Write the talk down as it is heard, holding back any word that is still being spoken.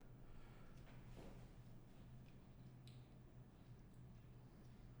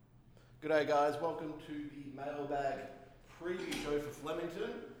G'day guys, welcome to the mailbag preview show for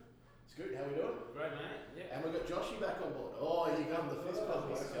Flemington. It's good, how we doing? Great, mate. Yeah. And we've got Joshy back on board. Oh, you got the fist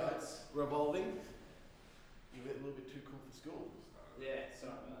bump, guys. Revolving. You get a little bit too cool for school. Yeah, so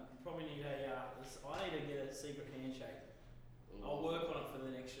probably need I need to get a secret handshake. I'll work on it for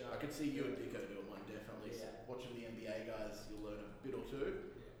the next show. I could see you and Dicko doing one, definitely. Yeah. So watching the NBA guys, you'll learn a bit or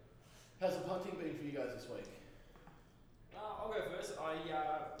two. Yeah. How's the punting been for you guys this week? I'll go first. I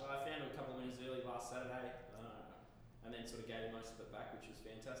found it a couple of minutes early last Saturday, and then sort of gave most of it back, which was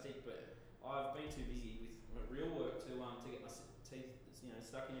fantastic. But I've been too busy with real work to get my teeth,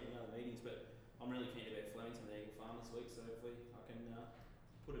 stuck in any other meetings. But I'm really keen to bet Flemington and Eagle Farm this week, so hopefully I can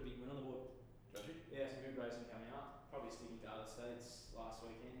put a big win on the board. Joshy? Yeah, some good racing coming up. Probably sticking to other states last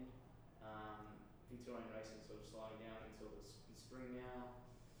weekend. Victorian racing sort of slowing down until the spring now.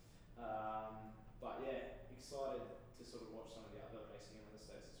 But yeah, excited to sort of watch some of the other racing in other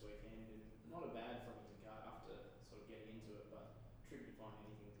states this weekend. And not a bad Flemington card after sort of getting into it, but tricky to find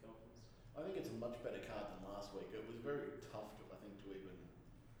anything with confidence. I think it's a much better card than last week. It was very tough to even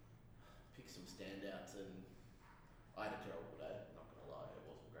pick some standouts, and I had a terrible day, not going to lie. It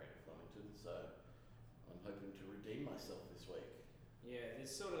wasn't great at Flemington, so I'm hoping to redeem myself this week. Yeah,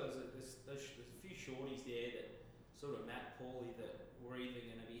 there's a few shorties there that sort of Matt Pauly that were either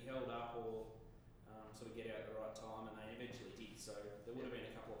going to be held up or sort of get out at the right time, and they eventually did. So there would have been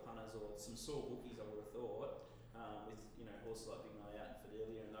a couple of punters or some sore bookies, I would have thought, with horses like Big Night Out and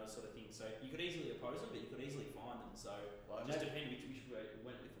Fidelia and those sort of things. So you could easily oppose them, but you could easily find them. So it just depended which way you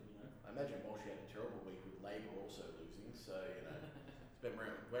went with them. I imagine Moshi had a terrible week with Labour also losing. So it's been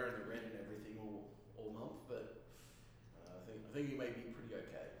wearing the red and everything all month, but I think you may be pretty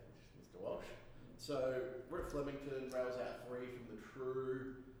okay, Mr. Walsh. So we're at Flemington, rails out 3 from the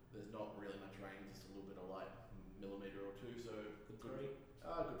True. There's not really much rain, just a little bit of light millimetre or two. So good 3.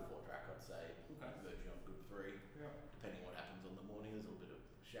 Good 4 track, I'd say. Okay. Verging on good 3. Yeah. Depending what happens on the morning, there's a little bit of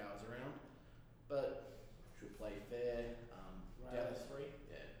showers around, but should play fair. Down the 3.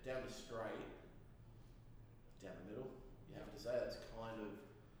 Yeah, down the straight, down the middle. You have to say that's kind of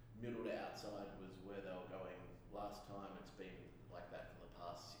middle to outside was where they were going last time. It's been like that for the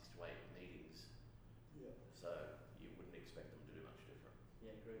past 6 to 8 meetings. Yeah. So you wouldn't expect them to do much different.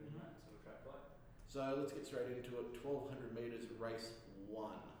 Yeah, agree with that sort of track play. So let's get straight into it. 1200 metres, race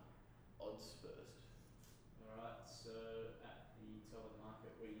 1. Odds first. Alright, so at the top of the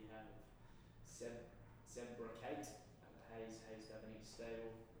market we have Sebracate at the Hayes Avenue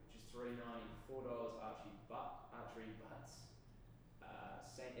Stable, which is $3.90, $4 archery butts.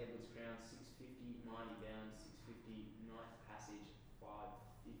 St Edward's Crown $6.50, 90 down, $6.50, Ninth Passage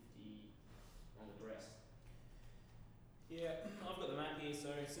 $5.50 on the breast. Yeah, I've got the map here.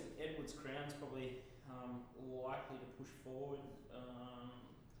 So St Edward's Crown's probably likely to push forward.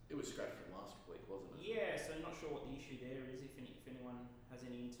 It was scratched from last week, wasn't it? Yeah, so not sure what the issue there is. If anyone has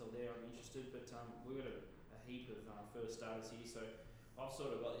any intel there, I'd be interested. But we've got a heap of first starters here. So I've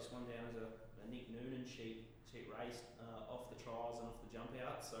sort of got this one down as a Nick Noonan sheet race off the trials and off the jump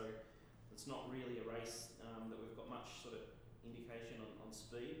out. So it's not really a race that we've got much sort of indication on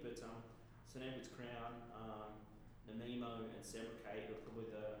speed. But St Edward's Crown, Namimo and Sebracate are probably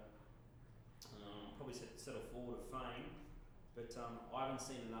probably settle forward of fame. But I haven't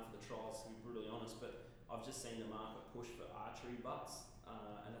seen enough of the trials to be brutally honest, but I've just seen the market push for archery butts,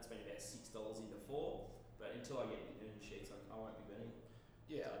 and that's been about $6 into 4. But until I get the Noonan sheets, I won't be betting.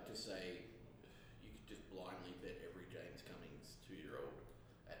 Yeah, I'd just say you could just blindly bet every James Cummings 2-year-old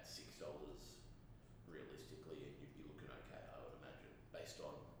at $6 realistically, and you'd be looking okay, I would imagine, based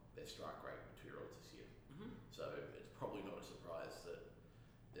on their strike rate with 2-year-olds this year. Mm-hmm. So it's probably not a surprise that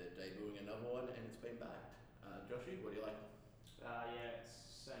they're debuting another one and it's been backed. Joshy, what do you like? Yeah, it's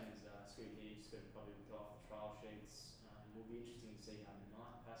same as Scoot here, just going to probably go off the trial sheets. It will be interesting to see how the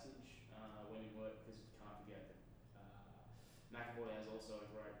Ninth Passage went in work, because you can't forget that McAvoy has also a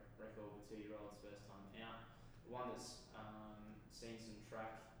great record with 2-year-olds first time out. The one that's seen some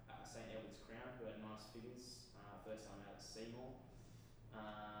track, St Edward's Crown, who had nice figures first time out at Seymour.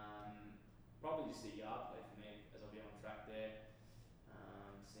 Probably just a yard play for me, as I'll be on track there,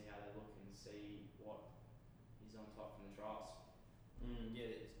 see how they look and see what is on top from the trials.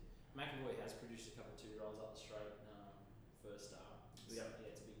 Yeah, McAvoy has produced a couple of 2-year-olds up the straight first start. Yeah,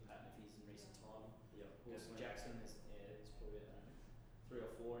 it's a big pattern if he's in recent time. Yeah, Jackson, there's probably 3 or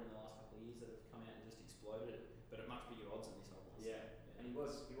 4 in the last couple of years that have come out and just exploded. But it must be your odds in this whole one. Yeah, and he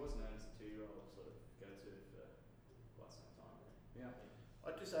was known as a 2-year-old sort of go-to for quite some time. Yeah.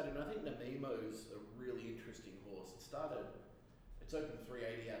 I'd just add in, I think Namimo's a really interesting horse. It's opened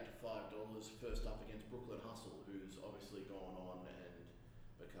 380 out to $5, first up against Brooklyn Hustle, who's obviously gone on and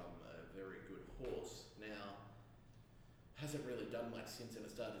become a very good horse. Now, hasn't really done much since, and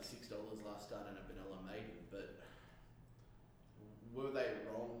it started $6 last start and a Benalla maiden, but were they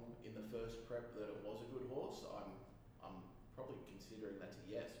wrong in the first prep that it was a good horse? I'm probably considering that's a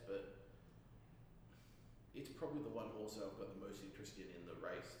yes, but it's probably the one horse that I've got the most interest in the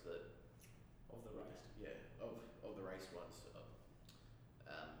race. That Of the race. yeah, of the race ones.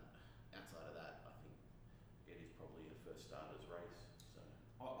 Outside of that, I think it is probably a first starter's race. So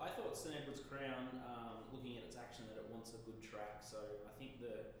I thought St Edward's Crown, looking at its action, that it wants a good track. So I think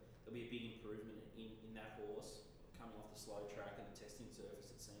there'll be a big improvement in that horse coming off the slow track and the testing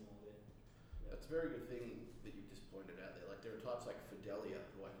surface at Seymour there. that's a very good thing that you've just pointed out there. Like there are types like Fidelia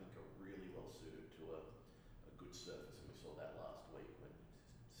who I think are really well suited to a good surface, and we saw that last week when he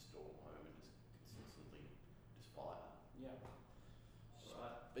just stormed home and just consistently just fire. Yeah.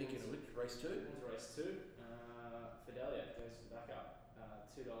 Right. Speaking of which, race 2. On to race 2. Fidelia goes to the backup.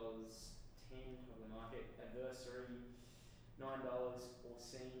 $2.10 of the market. Adversary $9.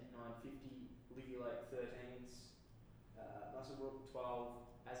 Orsine $9.50. Livulate 13s. Musselbrook 12.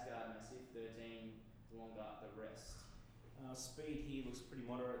 Asgard Massif 13. Longer the rest. Speed here looks pretty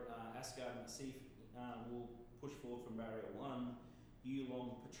moderate. Asgard Massif will push forward from barrier 1.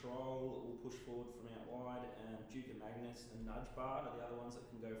 Long Patrol will push forward from out wide, and Duke of Magnus and Nudge Bar are the other ones that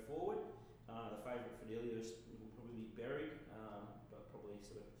can go forward. The favourite Fidelia will probably be buried, but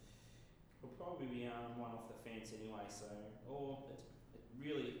will probably be one off the fence anyway. So, or it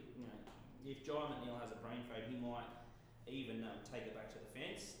really, if Jai McNeil has a brain fade, he might even take it back to the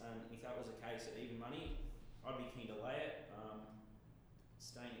fence. And if that was the case at even money, I'd be keen to lay it.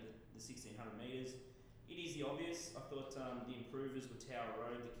 Staying at the 1600 metres. It is the obvious. I thought the improvers were Tower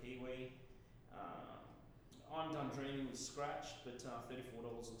Road, the Kiwi. I'm Done Dreaming was scratched, but $34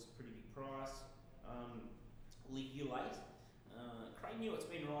 looks a pretty big price. Ligulate. Craig knew it's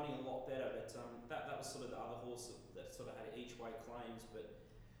been riding a lot better, but that was sort of the other horse that sort of had each way claims. But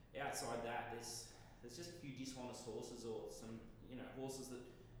outside that, there's just a few dishonest horses, or some horses that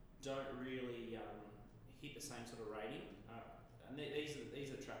don't really hit the same sort of rating. And these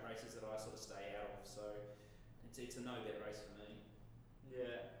are the track races that I sort of stay out of. So it's a no bet race for me.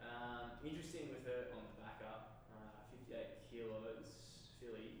 Yeah, interesting with her on the backup, 58 kilos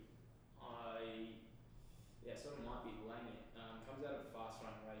filly. I sort of might be laying it. Comes out of a fast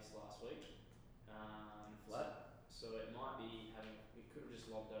run race last week. Flat. So it might be it could have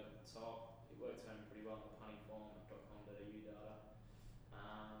just lobbed over the top. It worked home pretty well on the puntingform.com.au data.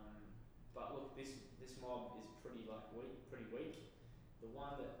 But look, this mob is pretty weak. The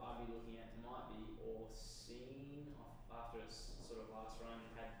one that I'd be looking at might be Orsine after its sort of last run,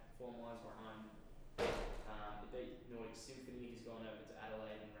 had form lines behind. It beat Nordic Symphony, who's gone over to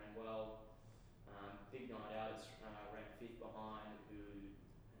Adelaide and ran well. Big Night Out is ranked 5th behind, who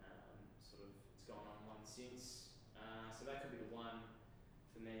it's gone on one since. So that could be the one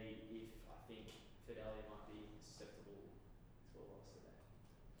for me if I think Fidelia might be susceptible to a loss today.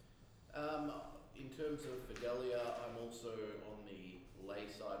 In terms of Fidelia, I'm also on the lay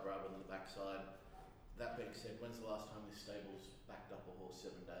side rather than the back side. That being said, when's the last time this stable's backed up a horse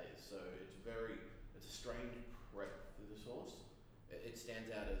 7 days? So it's a strange prep for this horse. It stands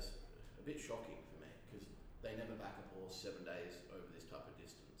out as a bit shocking for me because they never back up a horse 7 days over this type of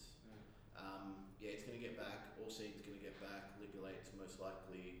distance. It's going to get back. Orsine's going to get back. Ligulate's most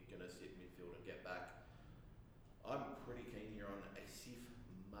likely going to sit midfield and get back. I'm pretty keen here on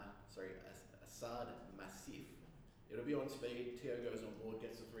Assad Massif. It'll be on speed. Teo goes on board,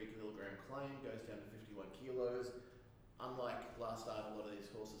 gets a 3 kilogram claim, goes down to 51 kilos. Unlike last start, a lot of these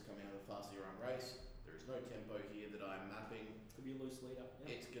horses coming out of the fastly run race, there is no tempo here that I'm mapping. Could be a loose leader.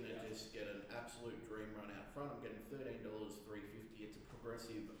 Yeah. It's going to just get an absolute dream run out front. I'm getting $13.350. It's a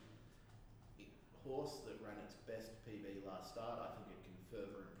progressive horse that ran its best PB last start. I think it can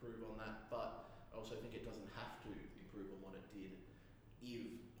further improve on that, but I also think it doesn't have to improve on what it did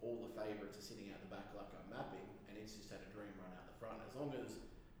if all the favourites are sitting out the back like I'm mapping, and it's just had a dream run out the front. As long as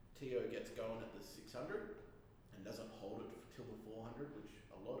Teo gets going at the 600 and doesn't hold it till the 400, which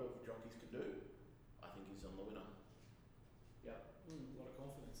a lot of jockeys can do, I think he's on the winner. Yep. A lot of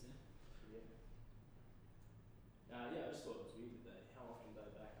confidence there. Yeah. I just thought it was weird that how often do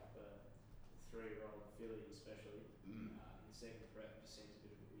they back up a 3-year-old filly, especially in the second prep? Just seems a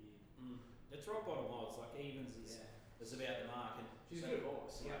bit of a weird. It's rock bottom odds. Like evens is about the mark, and she's a good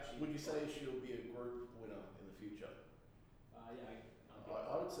horse. Yeah. Would you say she'll be a group winner in the future?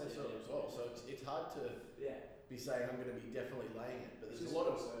 I would say so as well. So it's hard to be saying I'm going to be definitely laying it, but there's a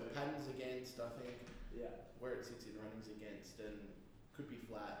lot of patterns against. I think where it sits in runnings against, and could be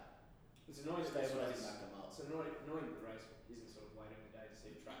flat. It's annoying that Stabilising this race. back them up. It's annoying that the race isn't sort of late in the day to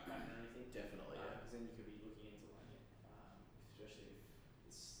see track pattern or anything. Definitely, yeah. Because then you could be looking into running it, especially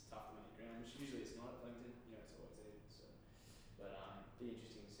if it's tough to run the ground, which usually it's not at Flemington. You know, it's always even. So, but be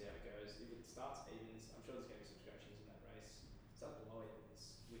interesting to see how it goes. If it starts evens, I'm sure there's going to be some scratchings in that race. Start below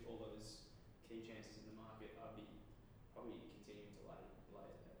evens with all those key chances in the market. I'd be probably continuing to lay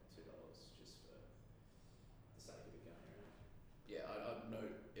it at $2 just for the sake of it going around. Yeah, I'd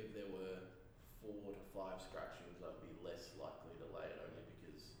note if there were 4 to 5 scratchings, I'd be less likely to lay it only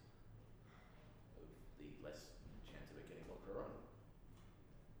because of the less chance of it getting locked or run.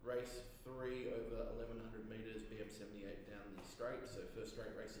 Race 3 over 1100 metres, BM78 down the straight, so first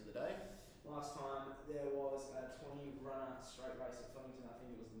straight race of the day. Last time there was a 20 runner straight race at Flemington. I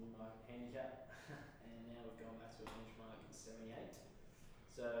think it was the Newmarket handicap, and now we've gone back to a benchmark at 78.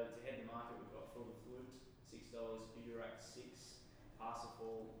 So to head the market, we've got Full of Fluid, $6, Urac 6,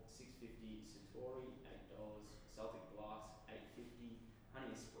 Parsifal 6.50, Satori $8, Celtic Blast 8.50,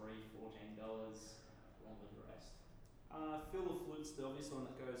 Honey Esprit $14, London Rest. Phil the Flute's the obvious one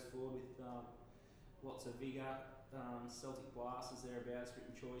that goes forward with lots of vigour. Celtic Blast is thereabouts,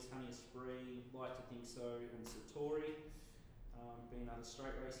 written choice. Honey Esprit, like to think so, and Satori being another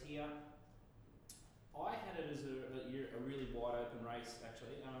straight race here. I had it as a really wide open race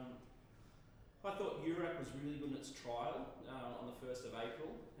actually. I thought Urac was really good in its trial on the 1st of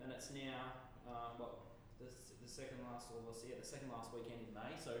April, and it's now the second last weekend in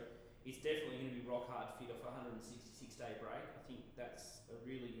May. So it's definitely going to be rock hard fit off a 166-day break. I think that's a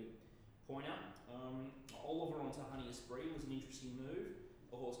really good pointer. Oliver onto Honey Esprit was an interesting move.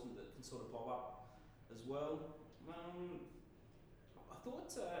 A horse that can sort of pop up as well. I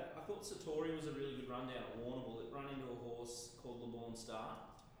thought Satori was a really good run down at Warrnambool. It run into a horse called Le Born Star,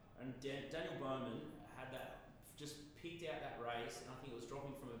 and Daniel Bowman had that, just picked out that race, and I think it was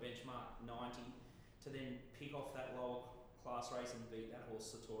dropping from a benchmark 90 to then pick off that lower class race and beat that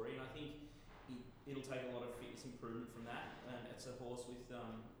horse Satori. And I think it'll take a lot of fitness improvement from that, and it's a horse with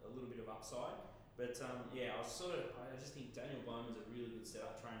a little bit of upside. But I just think Daniel Bowman's a really good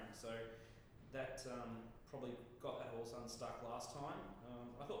setup trainer, so that probably got that horse unstuck last time.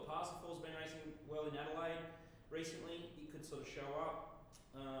 I thought Parsifal's been racing well in Adelaide recently. It could sort of show up.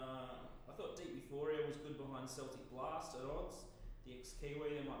 I thought Deep Euphoria was good behind Celtic Blast at odds. The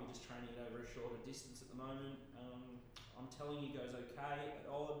ex-Kiwi, they might be just training it over a shorter distance at the moment. I'm telling you, goes okay at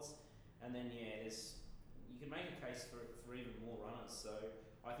odds. And then you can make a case for even more runners. So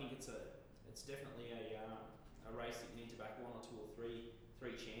I think it's definitely a race that you need to back 1 or 2 or 3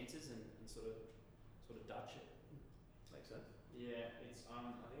 chances and sort of dutch it. Makes sense. Yeah, it's I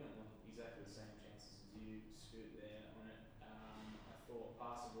think I'm on exactly the same chances as you, Scoot, there on it. I thought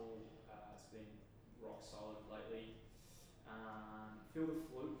Parsifal has been rock solid lately. Feel the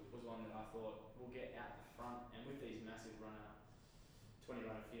Flute was one that I thought will get out the front, and with these massive 20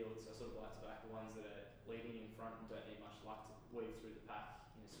 runner fields, I sort of like to back the ones that are leading in front and don't need much luck to weave through the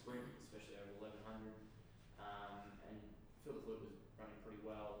pack in a sprint, especially over 1100. And Feel the Flute was running pretty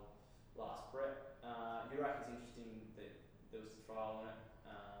well last prep. Urac is interesting that there was the trial on it.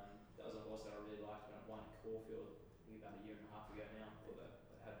 That was a horse that I really liked when it won at Caulfield, I think about a year and a half ago now. I thought that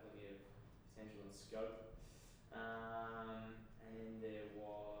had plenty of potential and scope. And then that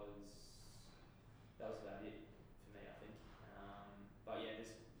was about it for me, I think. But yeah,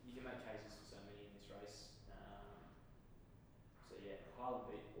 you can make cases for so many in this race. So yeah,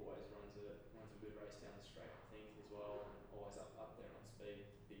 Highland Beat always runs a good race down the straight, I think, as well, and always up there on speed,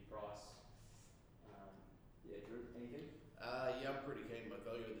 big price. Yeah, Drew, anything? Yeah, I'm pretty keen. My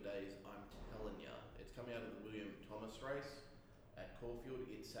value of the day is I'm telling ya. It's coming out of the William Thomas race at Caulfield.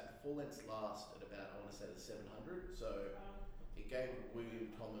 It's at full lengths last at about, I want to say, the 700. So it gave William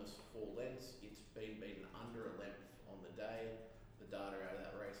Thomas 4 lengths. It's been beaten under a length on the day. The data out of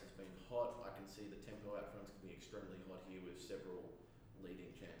that race has been hot. I can see the tempo out front's going to be extremely hot here with several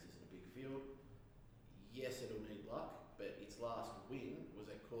leading chances in a big field. Yes, it'll need luck, but its last win was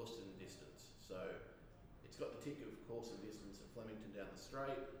at course and distance. So it's got the tick of course and distance at Flemington down the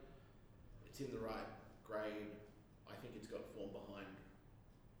straight. It's in the right grade. I think it's got form behind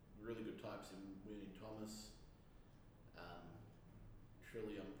really good types in William Thomas.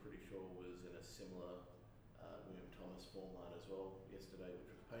 Trilly, I'm pretty sure, was in a similar William Thomas form line as well yesterday,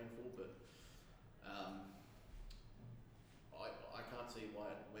 which was painful, but I can't see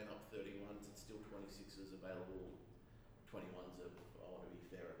why it went up 31s. It's still 26s available. 21s are, I want to be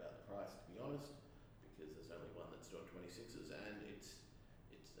fair about the price, to be honest, because there's only one that's doing 26s, and it's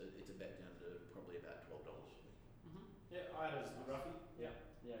a bet down to probably about $12 for me. Mm-hmm. Yeah, I had it as the roughie. Yeah.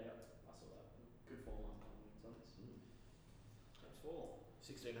 I saw that. Good form on Thomas. Race 4.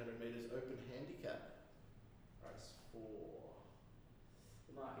 1600 metres open handicap. Race 4.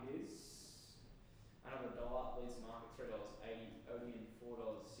 The market is another dollar, leads the market $3.80, Odeon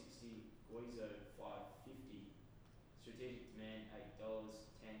 $4.60, Guizo $5.50, Strategic Demand $8,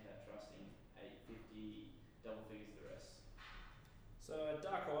 Tantat Trusting $8.50, double figures the rest. So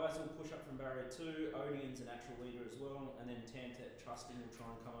Dark Eyes will push up from barrier 2, Odeon's an actual leader as well, and then Tantat Trusting will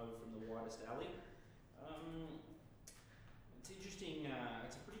try and come over from the widest alley. It's interesting,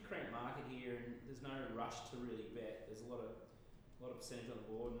 it's a pretty cramped market here and there's no rush to really bet. There's a lot of percentage on the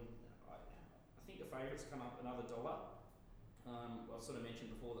board, and I think the favourites come up another dollar. I've sort of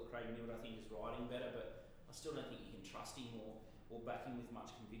mentioned before that Craig Mild I think is riding better, but I still don't think you can trust him or back him with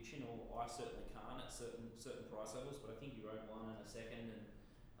much conviction, or I certainly can't at certain price levels. But I think he rode one and a second, and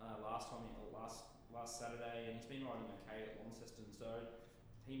last Saturday, and he's been riding okay at Launceston, so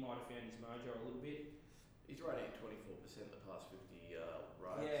he might have found his mojo a little bit. He's riding at 24% the past 50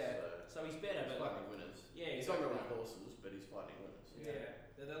 rides. Yeah, so he's better, he's but fighting winners. Yeah, he's exactly. on the right horses, but he's fighting winners. Yeah,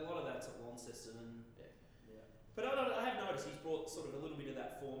 a lot of that's at Launceston, and Yeah. but I have noticed he's brought sort of a little bit of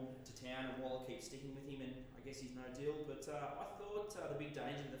that form to town, and Waller keeps sticking with him, and I guess he's no deal. But I thought the big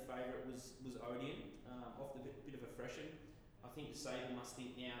danger of the favourite was Odeon, off the bit of a freshen. I think the Sable must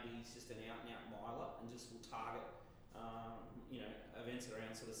think now that he's just an out and out miler and just will target events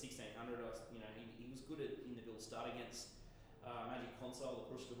around sort of 1600. He was good in the Bill Stud against Magic Console,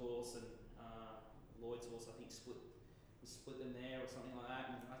 the Kruska horse, and Lloyd's horse. I think split them there or something like that.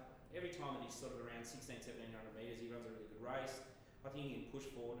 And every time that he's sort of around 1600-1700 metres, he runs a really good race. I think he can push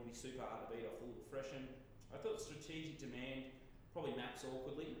forward and be super hard to beat off the little freshen. I thought Strategic Demand probably maps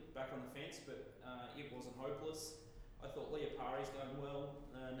awkwardly back on the fence, but it wasn't hopeless. I thought Leopari's going well,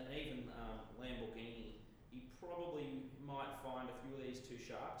 and even Lamborghini. He probably might find a few of these too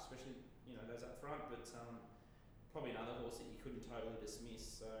sharp, especially those up front, but probably another horse that you couldn't totally dismiss.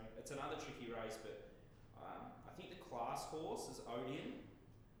 So it's another tricky race, but I think the class horse is Odeon,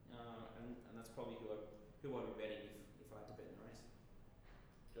 and that's probably who I'd be betting if I had to bet in the race.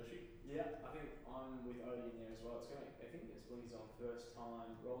 Joshy? Yeah, I think I'm with Odeon there as well. I think it's when he's on first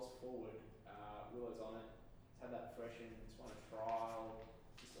time, rolls forward, Willow's on it, it's had that freshen, it's won a trial,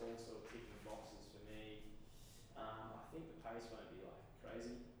 just all sort of ticking boxes for me. I think the pace won't be like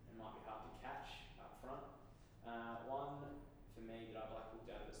crazy, it might be hard to catch up front. One for me that I looked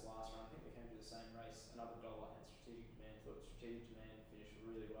at this last run, I think they came to the same race, another dollar, and Strategic Demand. Thought Strategic Demand finished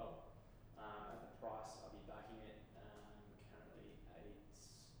really well. At the price, I'll be backing it. Currently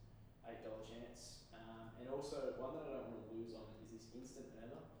 $8 chance. And also one that I don't want to lose on is this Instant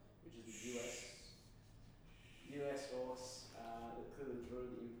Earner, which is the US horse that clearly drew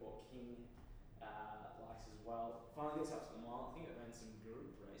the Import King likes as well. Finally gets up to the mile. I think it ran some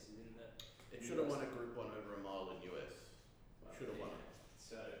group races in the. It should have won a Group 1 over a mile in US. Should have won it.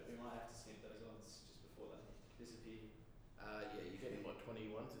 So we might have to snip those odds just before they disappear. You're getting what,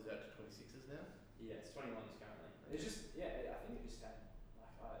 21s? Is that to 26s now? Yeah, it's 21s currently. It's just, I think it just had,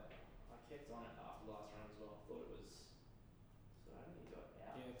 I kept on it after the last round as well. I thought it was, so I don't think it got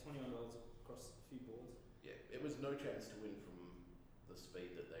out. Yeah, $21 across a few boards. Yeah, it was no chance to win from the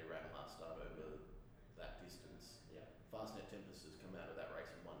speed that they ran last start over that distance. Yeah. Fastnet Tempest has come out of that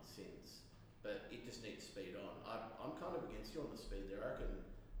race and won since, but it just needs speed on. I'm kind of against you on the speed there. I reckon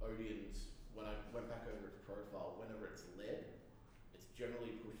Odeon's, when I went back over its profile, whenever it's led, it's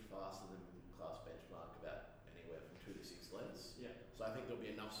generally pushed faster than class benchmark, about anywhere from 2 to 6 lengths. Yeah. So I think there'll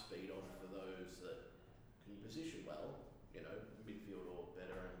be enough speed on for those that can position well, midfield or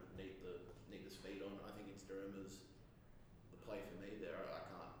better, and need the speed on. I think it's Derma's the play for me there.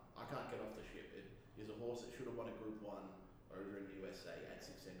 I can't get off the ship. It is a horse that should have won a Group 1 over in the USA at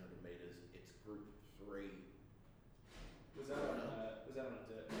 1600 metres. It's Group 3. Was that on a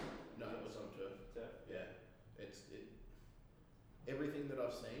dirt? No, it was on turf. Turf. Yeah. Everything that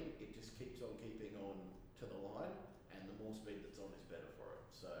I've seen, it just keeps on keeping on to the line, and the more speed that's on is better for it.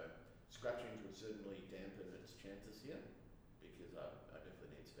 So scratchings would certainly dampen its chances here, because I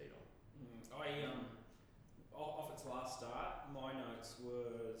definitely need speed on. Off its last start, my notes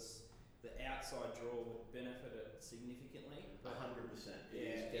was the outside draw would benefit it significantly. 100%. It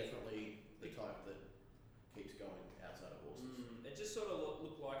is definitely the type that keeps going outside of horses. It just sort of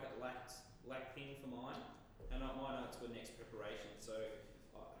looked like it lacked ping for mine, and my notes were next preparation. So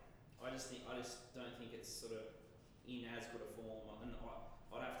I just don't think it's sort of in as good a form, and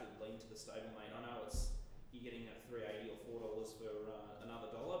I'd have to lean to the stablemate. I know you're getting at $3.80 or $4 for another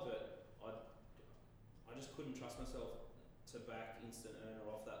dollar, but I just couldn't trust myself to back Instant Earner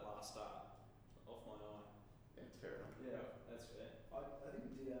off that last start, off my eye. Yeah, fair enough. Yeah, that's fair. I think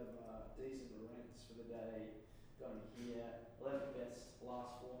we did have decent rents for the day going here. 11th best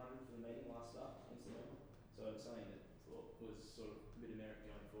last 400 for the meeting last start, Instant Earner. So it's something that was sort of bit of merit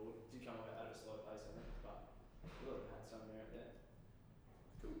going forward. Did come out at a slow pace, I think, but I thought it had some merit there.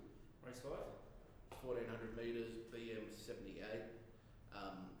 Cool. Race 5? 1400 metres, BM 78.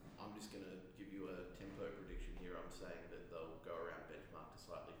 I'm just going to give you a tempo prediction here. I'm saying that they'll go around benchmark to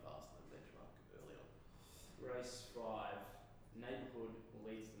slightly faster than benchmark early on. Race 5, Neighbourhood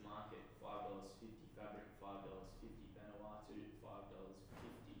leads the market, $5.50, Fabric $5.50, Vanuatu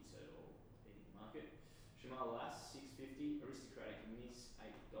 $5.50, so all beating the market. Shamal Lass $6.50, Aristocratic Miss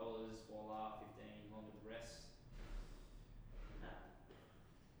 $8, Voila $15, Longer the Rest.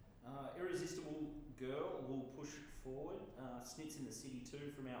 Irresistible Girl will push forward. Snits in the City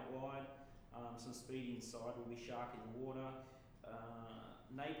 2 from out wide. Some speed inside will be Shark in the Water.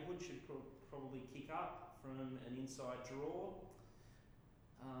 Neighbourhood should probably kick up from an inside draw.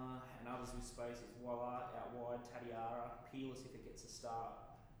 And others with spaces, Voila out wide, Tatiara, Peerless if it gets a start.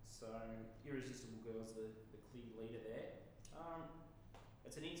 So Irresistible Girl's the clear leader there.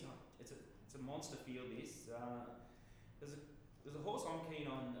 It's a monster field this. There's a horse I'm keen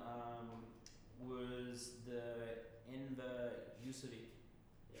on, was the Enver Yusovic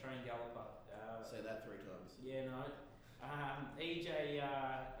train galloper. Say that 3 times. Yeah, no. EJ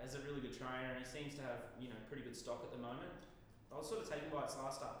is a really good trainer and he seems to have, pretty good stock at the moment. I was sort of taken by its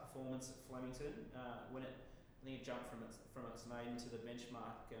last start performance at Flemington when I think it jumped from its maiden to the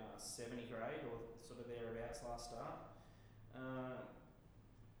benchmark 70 grade or sort of thereabouts last start.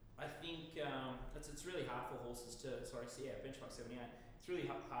 I think it's really hard for horses to benchmark 78. It's really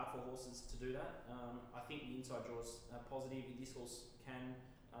hard for horses to do that. I think the inside draw's positive. This horse can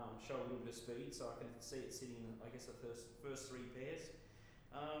show a little bit of speed, so I can see it sitting in, I guess, the first 3 pairs.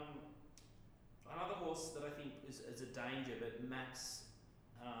 Another horse that I think is a danger, but Max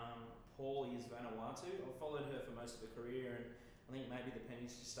Pauly is Vanuatu. I've followed her for most of her career, and I think maybe the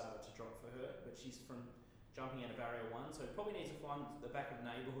pennies just started to drop for her, but she's from jumping out of barrier 1, so probably needs to find the back of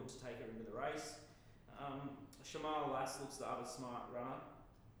Neighbourhood to take her into the race. Shamal Lass looks the other smart runner.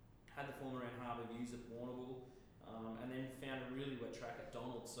 Had the form around Harbour Views at Warrnambool, and then found a really wet track at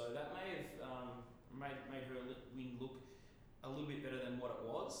Donald, so that may have made her win look a little bit better than what it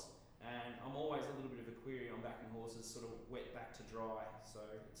was. And I'm always a little bit of a query on backing horses sort of wet back to dry, so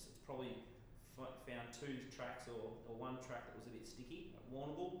it's probably found 2 tracks or 1 track that was a bit sticky at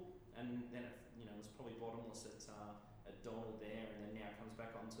Warrnambool, and then it was probably bottomless at Donald there, and then now comes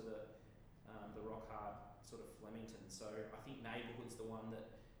back onto the rock hard sort of Flemington. So I think Neighbourhood's the one that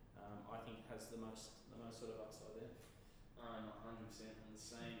I think has the most sort of upside there. I'm 100% on the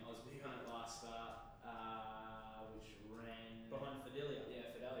same. I was big on it last start, which ran Behind Fidelia.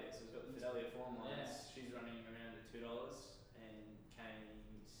 Yeah, Fidelia. So we've got the Fidelia form lines. Yeah. She's running around at $2 and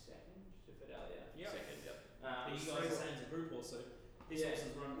came second to Fidelia. Yep. Second, yep. You guys are saying it's a group horse, so this horse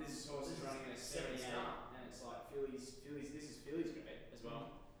is running. This horse is running at a 78, and it's like Phillies. This is Phillies grade as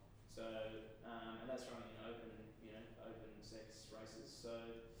well. So and that's running in open sex races. So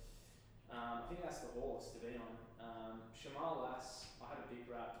I think that's the horse to be on. Shamal Lass, I had a big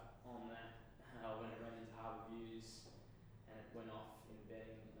rap on that when it ran into Harbour Views, and it went off in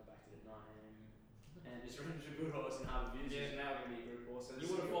betting, and I backed it at 9 AM. And just ran into a good horse in Harbour Views, which is now going to be a group horse. So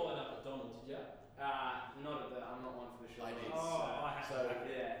You would have followed up at Donald, did you? Not at the. I'm not one for the short. I did. I had to back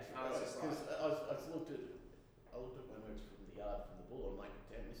it. Yeah, I was just like. Because I looked at when it was from the yard from the bull. I'm like,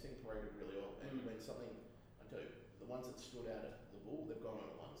 damn, this thing paraded really well. And when something, I tell you, the ones that stood out at the bull, they've gone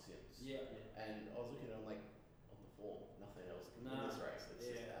on at 1 since. Yeah. And I was looking at it, I'm like, on the form, nothing else can win this race.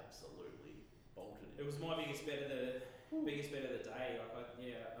 It's just absolutely bolted. It was my biggest bet of the day. I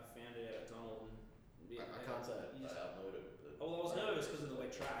found it out at Donald, and I can't say I outnowed it. Well, I was nervous because of the wet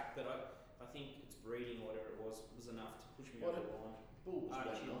track, but I think its breeding or whatever it was enough to push me over the line. Bull was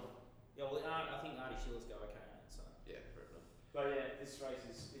Artie waiting Schiller. off. Yeah, well, I think Artie Schiller's go okay on it. So Yeah, fair enough. But yeah, this race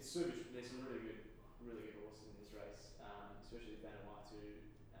it's super. There's some really good horses in this race, especially Vanuatu,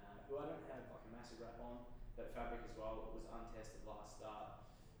 who I don't have like a massive rap on, but Fabric as well. It was untested last start,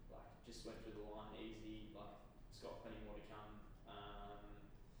 like just went through the line easy. Like it's got plenty more to come.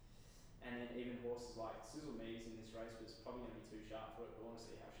 And then even horses like Sizzle Mees in this race was probably going to be too sharp for it, but I want to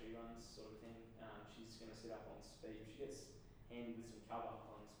see how she runs, sort of thing. She's going to sit up on speed. If she gets handy with some cover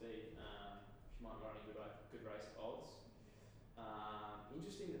on speed, she might run a good race at odds.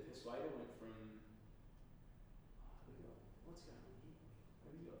 Interesting, the Persuader went from. What's going on here?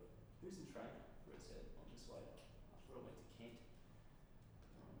 What have you got? Who's the trainer for it said on Persuader? I thought it went to Kent.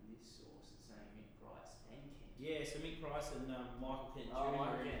 This source is saying Mick Price and Kent. yeah, so Mick Price and Michael Kent Jr.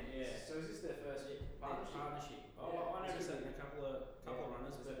 Michael Kent, yeah. So is this their first partnership? I noticed that in a couple of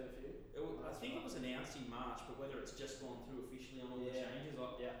runners, Has but there been a few? I think it was announced in March, but whether it's just gone through officially on all the changes,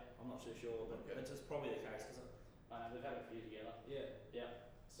 I'm not so sure. But it's probably the case because They've had a few together. Yeah.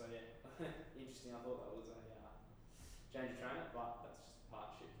 Yeah. So yeah, interesting. I thought that was a change of trainer, but that's just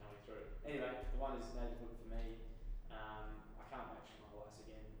partnership coming through. Anyway, the one is neighbourhood for me. I can't match my lice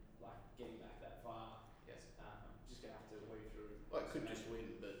again. Like getting back that far. Yes. Just gonna have to weave through. Well, it could just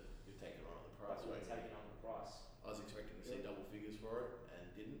win, but you're taking on the price. But we're taking on the price. I was expecting to see double figures for it and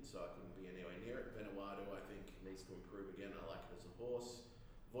didn't, so I couldn't be anywhere near it. Vanuatu, I think, needs to improve again. I like it as a horse.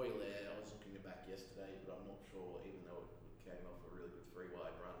 Voilaire, I was looking it back yesterday, but I'm not sure, even though it came off a really good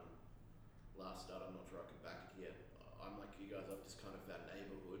 3-wide run last start, I'm not sure I could back it here. I'm like you guys, I've just kind of that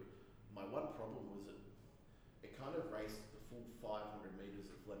neighbourhood. My one problem was it kind of raced the full 500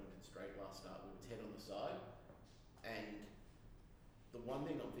 metres at Flemington Straight last start with 10 on the side, and the one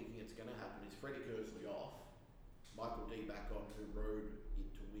thing I'm thinking it's going to happen is Freddie Kersley off, Michael D back on, who rode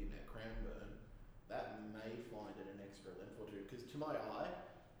it to win at Cranbourne. That may find it an extra length or two, because to my eye,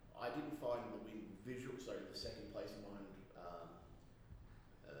 I didn't find the win the second place behind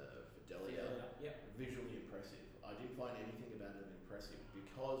Fidelia visually impressive. I didn't find anything about it impressive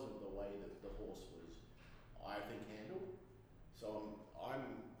because of the way that the horse was, I think, handled. So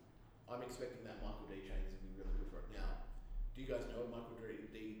I'm expecting that Michael D change to be really good for it. Now, do you guys know if Michael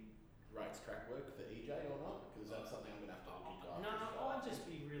D writes track work for EJ or not? Because that's something I'm going to have to look into after. No, I'd just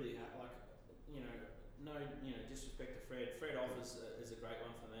be really no disrespect to Fred. Fred offers is a great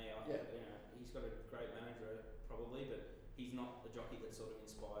one for me. He's got a great manager probably, but he's not a jockey that sort of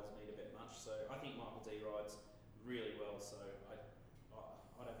inspires me to bet much. So I think Michael D rides really well. So I'd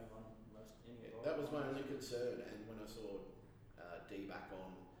have him on most any. That was my only concern, and when I saw D back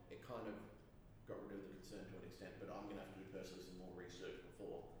on, it kind of got rid of the concern to an extent. But I'm going to have to do personally some more research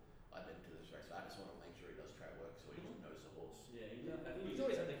before I get into this race. I just want to make sure he does track work so he just knows the horse. Yeah, I think he's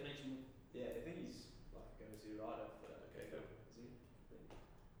always had the connection. Yeah, I think he's like a go-to rider for that. Okay, cool.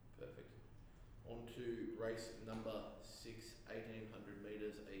 Perfect. On to race number 6, 1800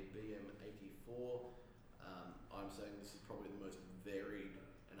 metres, a BM84. I'm saying this is probably the most varied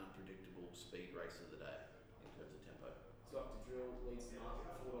and unpredictable speed race of the day in terms of tempo. Dr. Drill leads the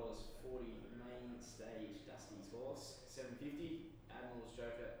market, $4.40. Main stage, Dusty's horse, $7.50. Admiral's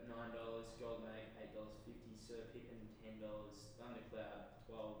Joker, $9. Golden Egg, $8.50. Sir Pippin, $10. Thundercloud,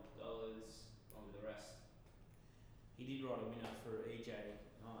 $12. On with the rest. He did ride a winner for EJ in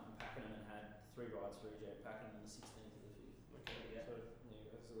Pakenham and had 3 rides for EJ at Pakenham on the 16th of the 5th. Okay, yeah. So there you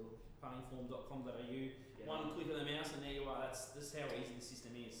go. It's a little punningform.com.au. Yeah. One click of the mouse and there you are. That's how easy the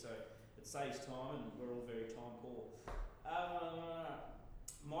system is. So it saves time and we're all very time poor.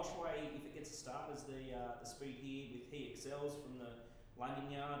 Moshway, if it gets a start, is the speed here with He Excels from the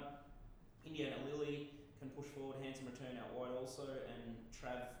landing yard. Indiana Lily can push forward, Handsome Return out wide also, and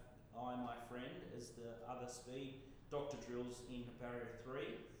Trav I My Friend is the other speed. Dr. Drills in barrier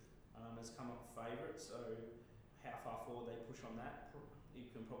 3 has come up favourite, so how far forward they push on that, you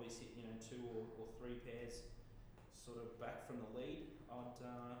can probably sit 2 or 3 pairs sort of back from the lead,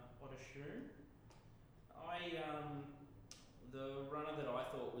 I'd assume. The runner that I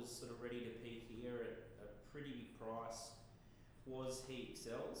thought was sort of ready to peak here at a pretty big price was He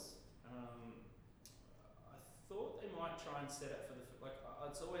Excels. I thought they might try and set it for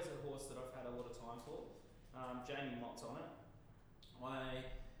it's always a horse that I've had a lot of time for. Jamie Mott's on it.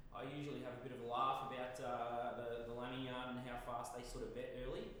 I usually have a bit of a laugh about the lambing yard and how fast they sort of bet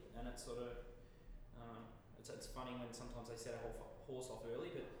early, and it's sort of it's funny when sometimes they set a horse off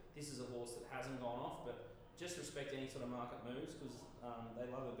early, but this is a horse that hasn't gone off, but just respect any sort of market moves because they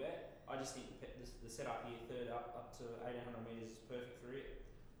love a bet. I just think the setup here, third up to 1800 metres is perfect for it.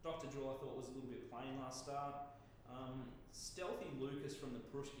 Dr. Drill I thought was a little bit plain last start. Stealthy Lucas from the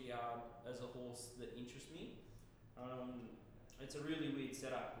Prushka yard as a horse that interests me. It's a really weird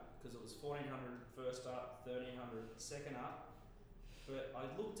setup because it was 1400 first up, 1300 second up, but I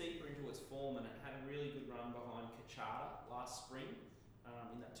looked deeper into its form and it had a really good run behind Kachata last spring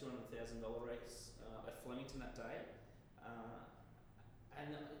in that $200,000 race at Flemington that day.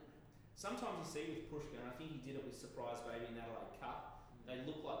 And sometimes you see with Prushka, and I think he did it with Surprise Baby in Adelaide Cup, they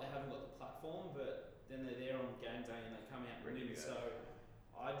look like they haven't got the platform, but then they're there on game day and they come out and win. So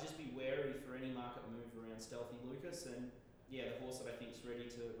I'd just be wary for any market move around Stealthy Lucas, and the horse that I think is ready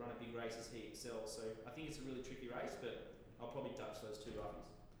to run a big race is He Excels. So I think it's a really tricky race, but I'll probably touch those 2 ruffies.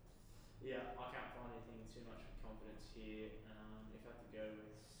 Yeah, I can't find anything too much with confidence here. If I had to go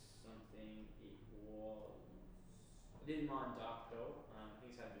with something, I didn't mind Dark Pearl. I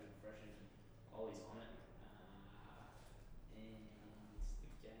think it's had a bit of refreshing. Ollie's on it. And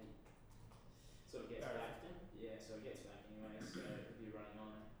the game sort of gets back. Yeah, so it gets back anyway, so it'll be running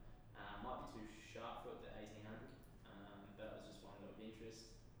on it. Might be too sharp for it at 1800. That was just one of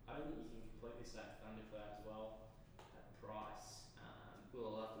interest. I don't think you can completely stack Thundercloud as well. price.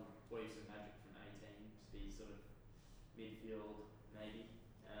 We'll have to weave some magic from 18 to be sort of midfield, maybe.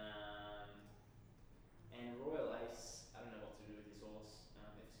 And Royal Ace, I don't know what to do with this horse.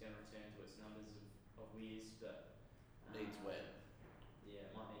 If it's going to return to its numbers of years, but Needs wet.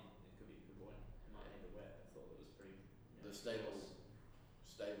 Yeah, it might need. It could be a good one. It might need the wet. I thought it was pretty. The stable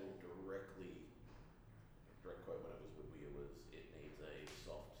direct quote when it was with Weir was it needs a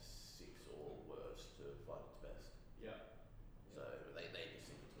soft 6 or worse to fight its best. Yeah. So they just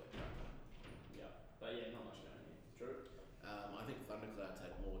think it's wet right. Yeah, but yeah, not much going here. True. I think Thundercloud's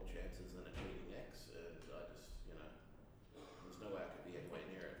had more chances than a cheating X, and I just, there's no way I could be anywhere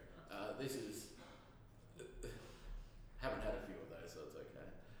near it. This is haven't had a few of those, so it's okay.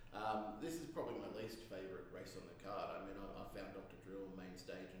 This is probably my least favourite race on the card. I mean, I found Dr. Drill, Main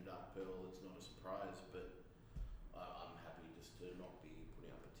Stage, and Dark Pearl. It's not a surprise, but I'm happy just to not be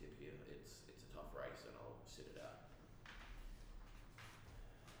putting up a tip here. It's a tough race, and I'll sit it out.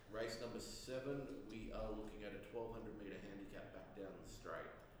 Race number 7, we are looking at a 1200 metre handicap back down the straight.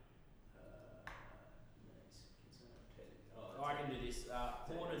 I can do this.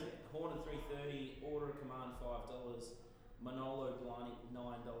 Hornet 330, Order of Command $5, Manolo Blahnik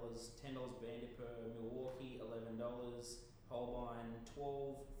 $9, $10 Bandipur, Milwaukee $11, Holbein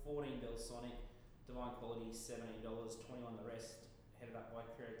 $12, $14 Belsonic, Divine Quality $17, $21 the rest, headed up by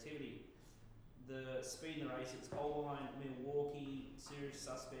Creativity. The speed in the race, it's Holbein, Milwaukee, Serious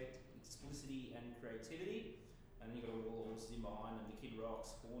Suspect, Explicity and Creativity. And then you've got all the horses in behind them, the Kid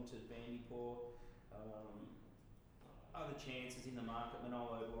Rocks, Haunted, Bandipur. Other chances in the market,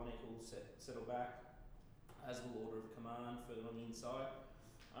 Manolo Blahnik will settle back, as will Order of Command further on the inside.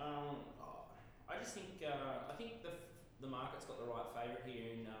 I just think the market's got the right favourite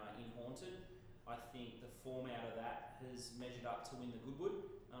here in Haunted. I think the form out of that has measured up to win the Goodwood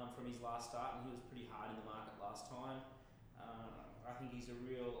from his last start, and he was pretty hard in the market last time. I think he's a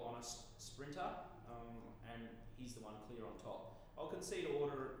real honest sprinter, and he's the one clear on top. I'll concede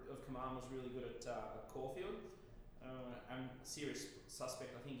Order of Command was really good at Caulfield. And Serious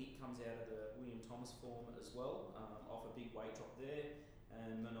Suspect, I think it comes out of the William Thomas form as well, off a big weight drop there.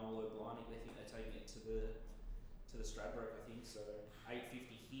 And Manolo Blahnik, they think they're taking it to the Stradbroke, I think. So 850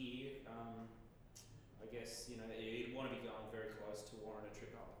 here. I guess you'd want to be going very close to warrant a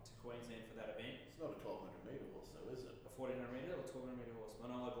trip up to Queensland for that event. It's not a 1200 metre horse, though, is it? A 1400 metre or 1200 metre horse?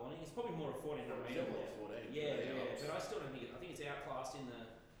 Manolo Blahnik. It's probably more a 1400 metre horse. 14. Yeah. But I still don't think I think it's outclassed in the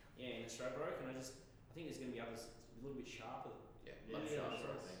Stradbroke, and I think there's going to be others a little bit sharper. Much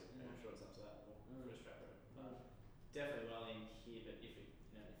sharper, I think. I'm sure it's up to that level for a Stradbroke. Definitely well in here, but if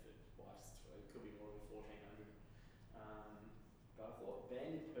it wipes through, it could be more of a 1400. But I thought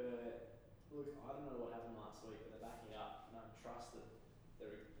Bandipur, look, I don't know what happened last week, but they're backing up, and I trust that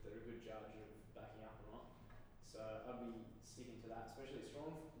they're a good judge of backing up or not. So I'd be sticking to that, especially it's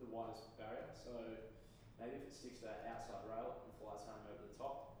strong for the widest barrier. So maybe if it sticks to that outside rail and flies home over the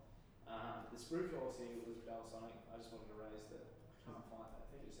top. The sprint horse here was Belsonic. I just wanted to raise that. I can't find that.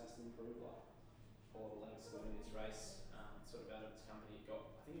 I think it just has to improve all the lengths to win this race. Sort of out of its company. I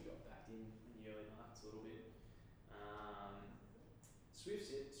think it got backed in the early markets a little bit. Swiss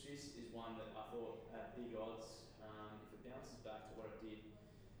is one that I thought had big odds. If it bounces back to what it did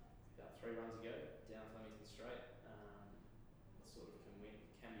about 3 runs ago down Flemington Straight, it sort of can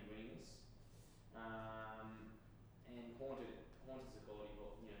be winning this. And Haunted is a quality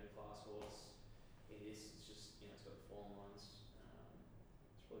horse, the class horse in this. It's just, it's got the form lines.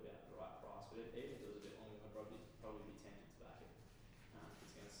 It's probably about the right price, but even if it was a bit longer, I'd probably be tempted to back it.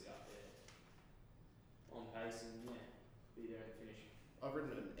 It's going to sit up there on pace and be there at the finish. I've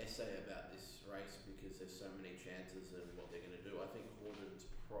written an essay about this race because there's so many chances and what they're going to do. I think Haunted's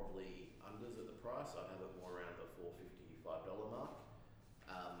probably unders at the price. I'd have it more around the $4.55 mark.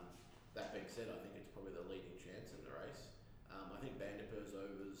 That being said, I think it's probably the leading chance in the race. I think Bandipur's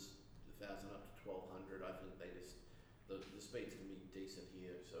overs 1,000 up to 1,200. I think they just the speed's going to be decent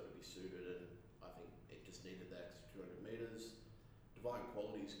here, so it'll be suited, and I think it just needed that extra 200 metres. Divine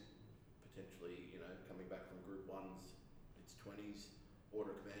Quality's potentially, coming back from Group 1's, its 20s.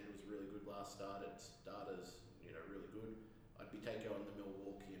 Order of Command was really good last start. Its data's, really good. I'd be taking on the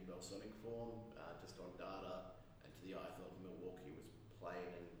Milwaukee and Belsonic form, just on data, and to the eye I thought Milwaukee was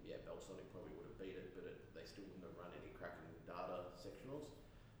playing, and Belsonic probably would have beat it, but they still wouldn't have run any cracking data sectionals.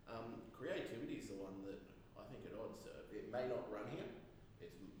 Creativity is the one that I think at odds. It may not run here.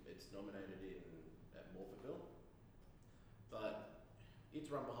 It's nominated at Morphettville, but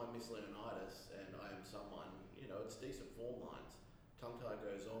it's run behind Miss Leonidas and I Am Someone. It's decent form lines. Tongue Tie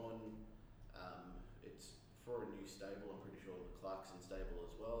goes on. It's for a new stable. I'm pretty sure the Clarkson stable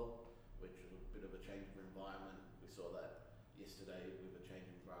as well. which is a bit of a change of environment. We saw that yesterday with a change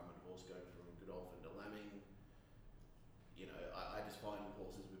of environment horse going from Godolphin to Lamming. You know, I just find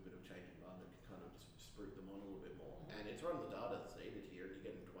horses with a bit of change of environment can kind of just spruik them on a little bit more. And it's run the data that's needed here, and you're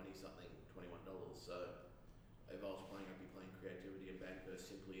getting $20 something, $21. So if I was playing, I'd be playing creativity and bank first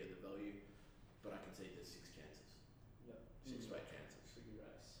simply at the value, but I can see there's 6 chances. Yep. 6 straight chances. Tricky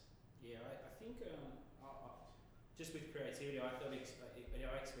race. Yeah, I think just with creativity, I thought I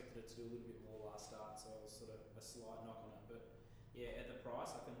expected it to do a little bit more last start, so I was sort of a slight knock on it. But yeah, at the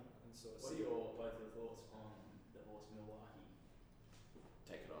price, I can sort of What see. are your both your thoughts on the horse Milwaukee?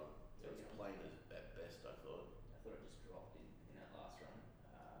 Take it on. It was plain at best, I thought. I thought it just dropped in that last run.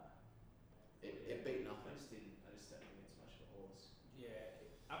 It beat nothing. I just don't think it's much of a horse. Yeah,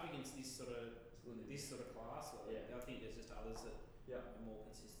 up against this sort of class, Yeah. I think there's just others that Yeah. are more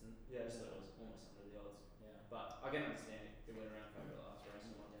consistent. Yeah, so it was almost under the odds. Yeah. But I can understand it. It went around favourite last race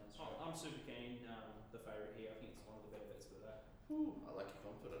and went down the straight. I'm super keen. The favourite here. I think it's one of the better bets for that. I like your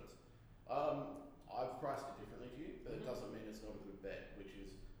confidence. I've priced it differently to you, but it doesn't mean it's not a good bet, which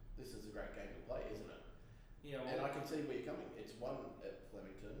is, this is a great game to play, isn't it? Yeah. And I can see where you're coming. It's won at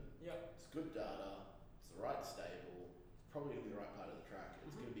Flemington. Yep. It's good data. It's the right stable. It's probably in the right part of the track.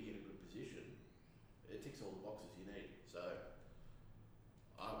 It's going to be in a good position. It ticks all the boxes you need. So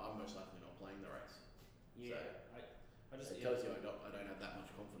I'm most likely not playing the race. Yeah. I just It tells you I don't have that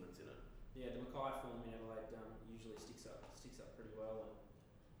much confidence in it. Yeah, the Mackay form in Adelaide usually sticks up pretty well, and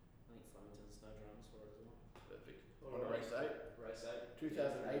I think Flemington's no dramas for it as well. Perfect. All On to right. race 8. Race 8.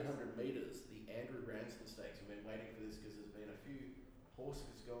 2,800 metres, the Andrew Branson Stakes. We've been waiting for this because there's been a few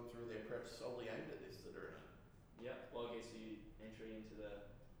horses going through their preps solely aimed at this that are in it. Yep. Well, I guess you entry into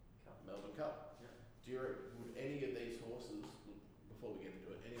the cup. Melbourne Cup. Yeah. Would any of these horses, before we get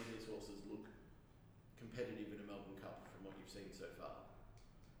into it, any of these horses look competitive in a Melbourne Cup from what you've seen so far?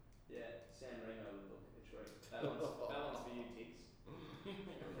 Yeah, San Remo would look a treat. Balance for you, Tiggs. Oh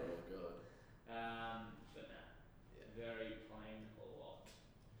God. But no, Yeah. very plain lot.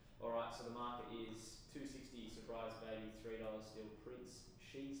 Alright, so the market is $2.60 Surprise Baby, $3 Steel Prince,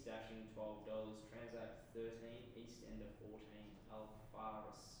 She's Dashing $12, Transact 13, East Ender 14,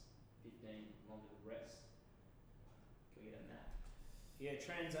 Alfaris 15, London Rest. Can we get a nap? Yeah,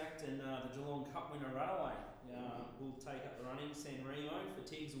 Transact and the Geelong Cup winner Railway will take up the running. San Remo for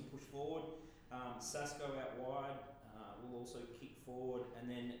Tiggs will push forward. Sasco out wide will also kick forward, and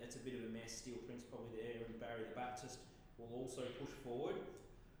then it's a bit of a mess. Steel Prince probably there, and Barry the Baptist will also push forward.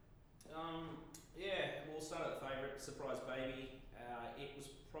 Yeah, we'll start at the favourite, Surprise Baby. It was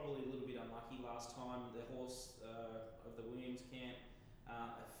probably a little bit unlucky last time. The horse of the Williams camp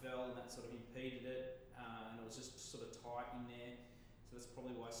fell, and that sort of impeded it, and it was just sort of tight in there. So that's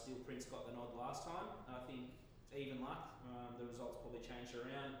probably why Steel Prince got the nod last time. I think even luck, the results probably changed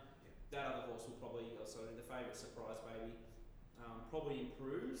around. That other horse will probably, the favourite Surprise Baby, probably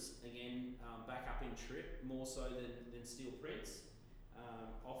improves again, back up in trip more so than Steel Prince.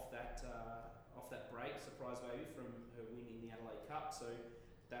 Off that break, Surprise Baby from her win in the Adelaide Cup, so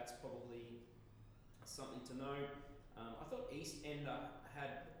that's probably something to know. I thought East Ender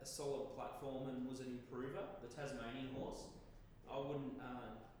had a solid platform and was an improver, the Tasmanian horse. I wouldn't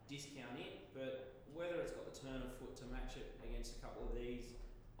discount it, but whether it's got the turn of foot to match it against a couple of these,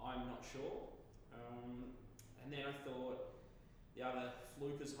 I'm not sure. And then I thought the other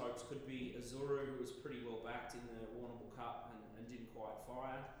fluker's hopes could be Azuru, who was pretty well backed in the Warrnambool Cup and didn't quite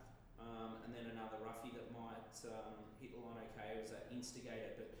fire. And then another roughie that might hit the line okay was that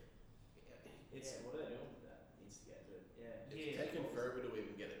Instigator, but it's... Yeah, what are they doing with that Instigator? Yeah. It's taken forever to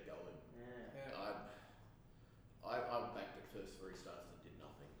even get it going. Yeah. I backed it first 3 starts and did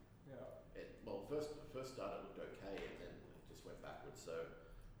nothing. First start it looked okay, and then it just went backwards. So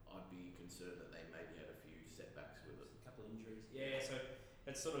I'd be concerned that they maybe had a few setbacks with it. A couple of injuries. Yeah, so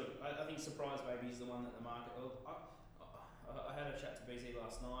it's sort of, I think Surprise Baby is the one that the market. I had a chat to BZ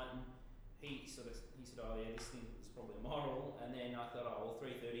last night, and he said, oh yeah, this thing is probably immoral. And then I thought, oh well,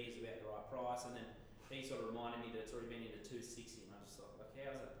 330 is about the right price. And then he sort of reminded me that it's already been into 260, and I just thought, like,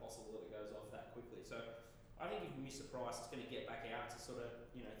 how is that possible that it goes off that quickly? So I think if you miss the price, it's going to get back out to sort of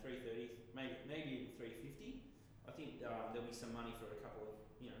 330, maybe even 350. I think there'll be some money for a couple of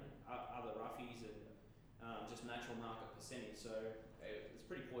other roughies and just natural market percentage. So it's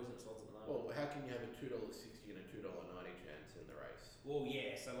pretty poisonous odds at the moment. Well, how can you have a $2.60 and a $2.90 chance in the race? Well,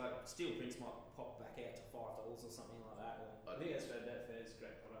 yeah. So like Steel Prince might pop back out to $5 or something like that. I think that's fair's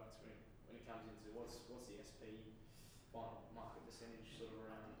great products when it comes into what's the SP final market percentage sort of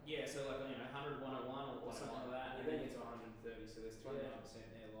around. Yeah, so like 100, 101 or something like that. You then get to 130, so there's 29%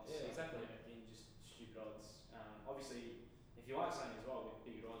 there loss. Yeah, exactly. In just stupid odds. Obviously, if you like something as well with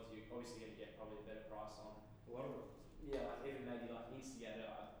bigger odds, you obviously going to get probably a better price on. A lot of them. Yeah, like even maybe like Instigator,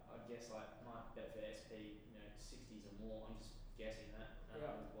 I'd guess like might bet for SP, 60s or more. I'm just guessing that.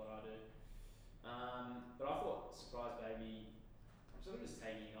 What I do. But I thought Surprise Baby, I'm sort of just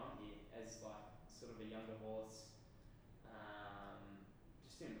taking it on here as like sort of a younger horse.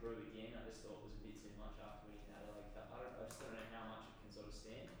 Just to improve again, I just thought it was a bit too much after winning that Adelaide Cup. I just don't know how much it can sort of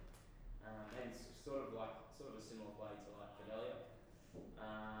stand. And it's sort of a similar play to like Fidelia.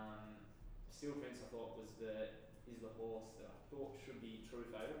 Steel Prince I thought is the horse that I thought should be true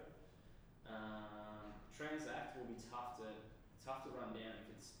favourite. Transact will be tough to run down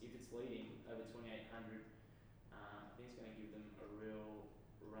if it's leading over 2,800. I think it's going to give them a real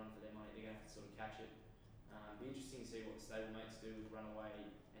run for their money. They're going to have to sort of catch it. Be interesting to see what the stablemates do with Runaway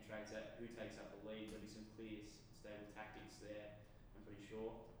and Transact. Who takes up the lead? There'll be some clear stable tactics there. I'm pretty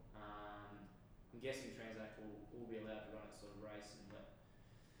sure. I'm guessing Transact will be allowed to run its sort of race and let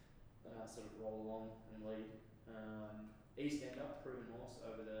sort of roll along and lead. Eastender, proven horse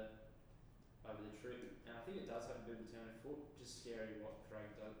over the trip, and I think it does have a bit of a turn of foot. Just scary what Craig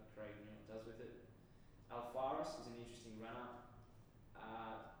does with it. Alfaris is an interesting runner.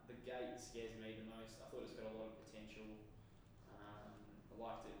 The gate scares me the most. I thought it's got a lot of potential. I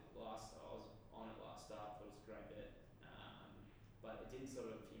liked it last. I was on it last start. Thought it was a great bet, but it didn't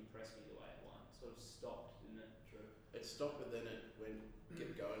sort of impress me the way it won. It sort of stopped, didn't it? True. It stopped, but then it went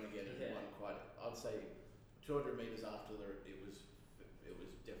kept going again and won quite. I'd say 200 metres after it was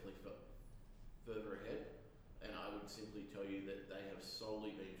definitely further ahead, and I would simply tell you that they have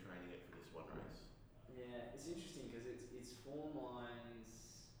solely been training it for this one race. Yeah, it's interesting because its form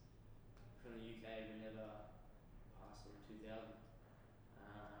lines from the UK were never past sort of 2000.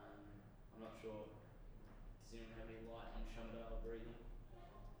 I'm not sure. Does anyone have any light on Shumadale breathing?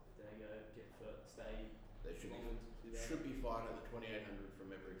 There you go. Stay. They should be fine at the 2,800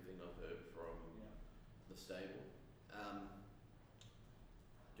 from everything I've heard from the stable.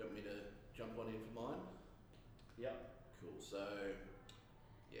 Do you want me to jump on in for mine? Yep. Cool. So,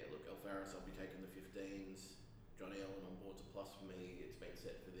 yeah, look, Alfaris, I'll be taking the 15s. Johnny Allen on board's a plus for me. It's been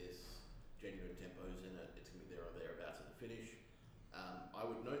set for this. Genuine tempo's in it. It's going to be there or thereabouts at the finish. I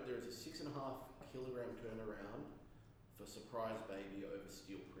would note there is a 6.5 kilogram turnaround for Surprise Baby over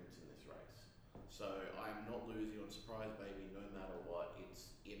Steel Prince in this race. So I'm not losing on Surprise Baby no matter what.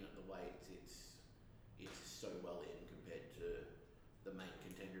 It's in at the weights. It's so well in compared to the main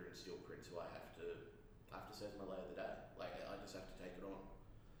contender in Steel Prince, who I have to say is my lay of the day. Like, I just have to take it on.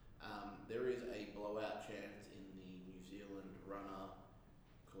 There is a blowout chance in the New Zealand runner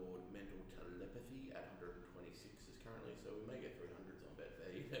called Mental Telepathy at 126s currently, so we may get 300s on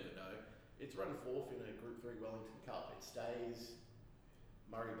Betfair, you never know. It's run 4th in a Group 3 Wellington Cup. It stays.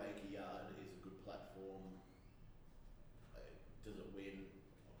 Murray Baker Yard is a good platform. Does it win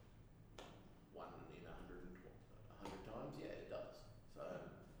 1 in 100 times? Yeah, it does. So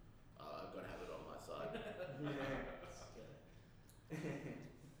I've got to have it on my side.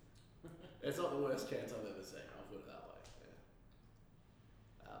 It's not the worst chance I've ever seen. I'll put it that way. Yeah.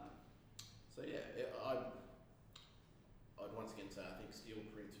 So yeah, I'd once again say I think Steel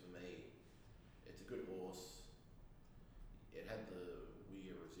Prince for me. It's a good horse. It had the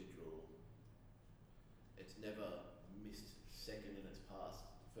weird residual. It's never missed second in its past,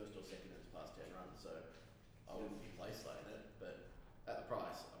 first or second in its past 10 runs, so I wouldn't be place laying it, but at the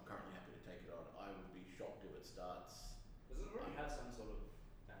price, I'm currently happy to take it on. I would be shocked if it starts. Does it already have some sort of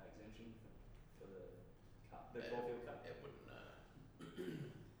exemption for the cup, the Caulfield Cup? It wouldn't.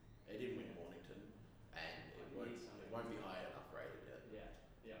 It didn't win Mornington, and it won't be high enough rated yet.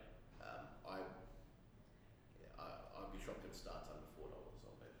 Yeah. I'd be shocked if it starts under $4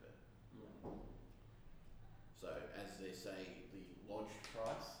 on Betfair. So, as they say, the lodged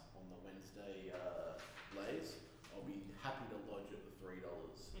price on the Wednesday lays, I'll be happy to lodge at the $3,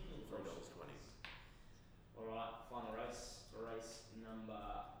 $3.20. Alright, final race, race number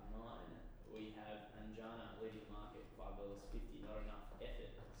 9. We have Anjana leading the market, $5.50, not enough effort,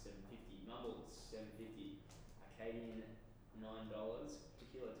 $7.50, Mumbles, $7.50, Acadian, $9,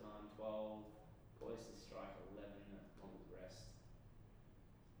 Tequila Time, $12, Oyster Strike, $11, Mumbles Rest.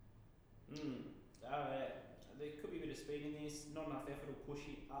 There could be a bit of speed in this. Not enough effort will push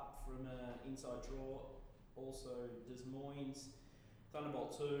it up from an inside draw. Also, Des Moines,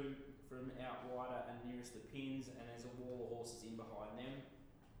 Thunderbolt 2 from out wider and nearest the pins, and there's a wall of horses in behind them.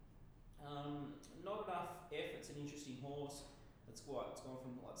 Not enough effort. It's an interesting horse. It's gone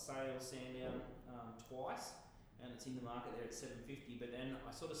from like Sale, Sandown twice, and it's in the market there at $7.50. But then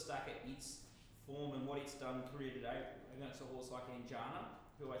I sort of stack at its form and what it's done career to date against a horse like Anjana,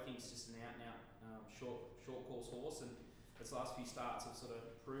 who I think is just an out-and-out short course horse, and its last few starts have sort of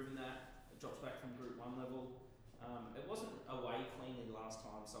proven that. It drops back from Group 1 level. It wasn't away cleanly last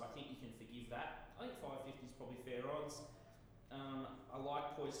time, so I think you can forgive that. I think 550 is probably fair odds. I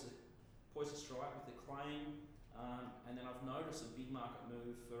like Poised to Strike with the claim, and then I've noticed a big market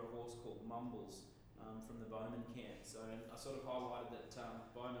move for a horse called Mumbles from the Bowman camp. So I sort of highlighted that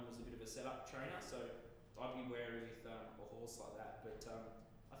Bowman was a bit of a setup trainer, so I'd be wary with a horse like that. But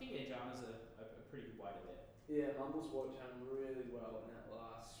I think Anjana's a pretty good way to bet. Yeah, Mumbles worked home really well in that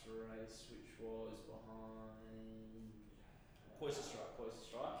last race, which was behind Poised to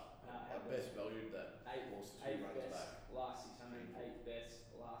Strike. I best valued that horse 2 runs best, back. last 600, 8th best,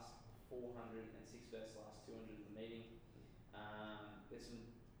 last 400, and 6th best, last 200 of the meeting. There's some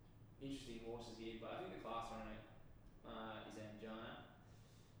interesting horses here, but I think the class on it is Anjana.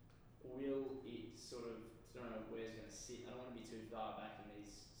 Will it sort of, I don't know where it's going to sit. I don't want to be too far back in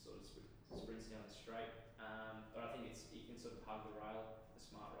these sort of sprints down the straight, but I think it can sort of hug the rail, a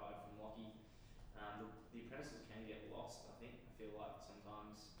smart ride from Lockie. The apprentices can get lost, I think. I feel like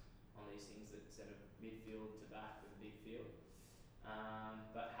sometimes on these things that set of midfield to back with a big field.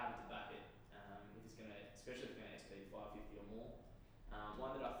 But happy to back it if it's going to, especially if it's going to SP 550 or more.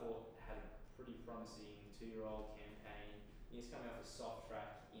 One that I thought had a pretty promising 2-year-old campaign. He's coming off a soft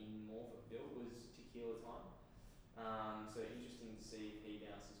track in Morphettville was Tequila Time. So interesting to see if he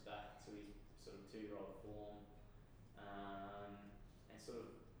bounces back to his sort of 2-year-old form. And sort of,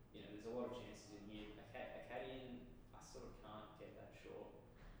 there's a lot of chances in here. Acadian, I sort of can't get that short.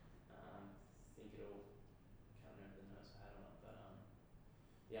 Think it'll, can't remember the notes I had on it, but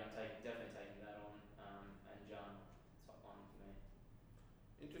yeah, I'm definitely taking that on. And John, top one for me.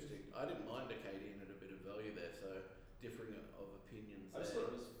 Interesting. I didn't mind Acadian at a bit of value there, so differing of opinions. I just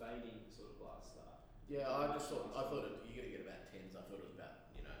thought it was fading sort of last start. Yeah, I thought you're going to get about 10s. I thought it was about,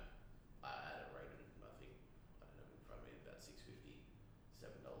 I had it rated, I think, I don't know, in front of me about $6.50,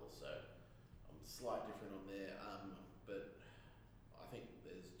 $7. So I'm slight different on there. But I think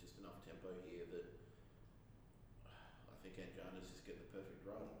there's just enough tempo here that I think Anjana's just getting the perfect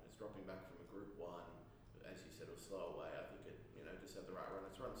run. It's dropping back from a Group 1. As you said, it was slow away. I think it, just had the right run.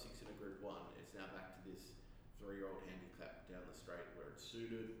 It's run 6 in a Group 1. It's now back to this 3-year-old handicap down the straight where it's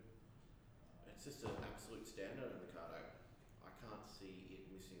suited. It's just an absolute standard in the card. I can't see it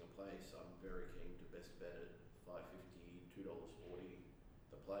missing a place. I'm very keen to best bet at $5.50, $2.40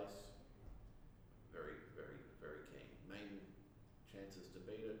 the place. Very, very, very keen. Main chances to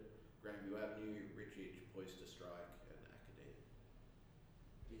beat it: Grandview Avenue, Richage, Poised to Strike, and Academe.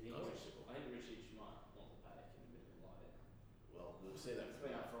 Do you think I think Richage might want the paddock in a bit of a light. Well, we'll see that. It's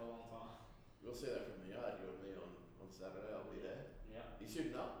been up for a long time. We'll see that from the yard, you and me on Saturday. I'll be there. Yeah. You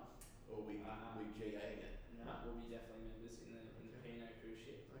shooting up? Or we GAing it? No, we'll be definitely members in the P&O cruise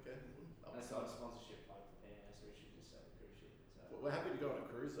ship. Okay. That's not a sponsorship plug for P&O, so we should just say the cruise ship. So. We're happy to go on a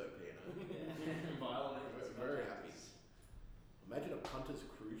cruise though, P&O. Yeah. By all means. We're very happy. Imagine a punter's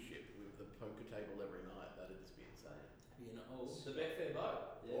cruise ship with the poker table every night. That'd just be insane. The Betfair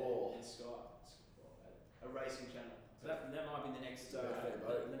boat. Yeah. Oh. And Sky. A racing channel. So that might be the next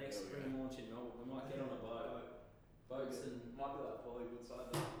spring launch in Melbourne. We might get on a boat. Boats and might be like Bollywood side,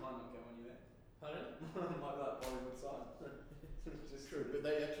 but might not go anywhere. Pardon? Might be like Bollywood side. Just true, but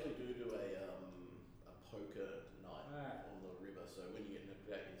they actually do a poker night on the river. So when you get knocked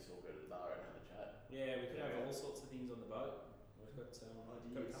out, you just all go to the bar and have a chat. Yeah, we could have all sorts of things on the boat. We've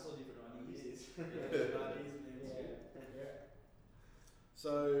got a couple of different ideas. Yeah.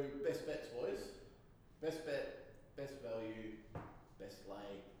 So best bets, boys. Best bet, best value, best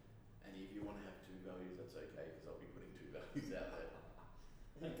lay. And if you want to have 2 values, that's okay, because I'll be putting 2 values out there.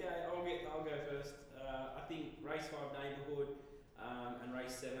 Okay, I'll go first. I think race 5 Neighbourhood and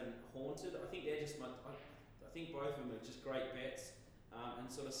race 7 Haunted. I think they're just I think both of them are just great bets and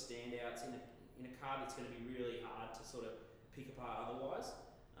sort of standouts in a card that's going to be really hard to sort of pick apart otherwise.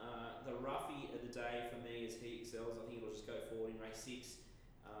 The roughie of the day for me is He Excels. I think it'll just go forward in race 6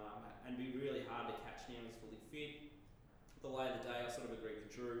 and be really hard to catch now he's fully fit. The lay of the day, I sort of agree with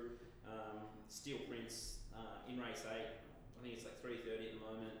Drew. Steel Prince in race 8, I think it's like 3:30 at the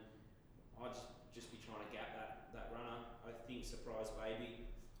moment. I'd just be trying to gap that runner. I think Surprise Baby,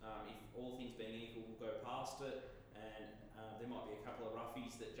 if all things being equal, will go past it, and there might be a couple of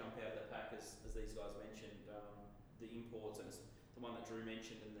roughies that jump out of the pack as these guys mentioned. The imports, and it's the one that Drew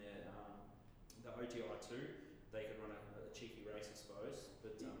mentioned, and the OTI too. They could run a cheeky race, I suppose.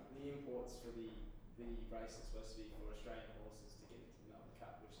 But the imports for the race is supposed to be for Australian horses to get into the Melbourne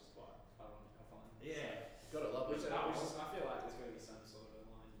Cup, which is quite ironic, I find. yeah, Gotta love it. I feel like there's going to be some sort of a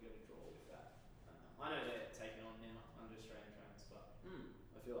line you've got to draw with that. I know they're taking on now under Australian trains, but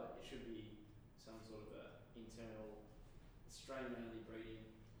I feel like it should be some sort of a internal Australian only breeding,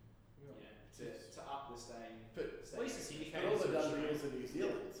 Yeah. you know, to up the staying. But At least it's But indicated. all the it's done Australian. deals are New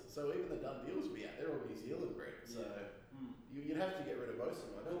Zealand, so even the done deals will be out. They're all New Zealand bred, so you'd have to get rid of most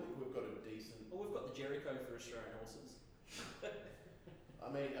of them. I don't think we've got a decent. Well, we've got the Jericho for Australian horses. I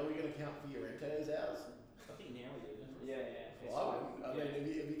mean, are we going to count Fiorente as ours? I think now we do, don't we? Yeah. Well, I wouldn't. I mean,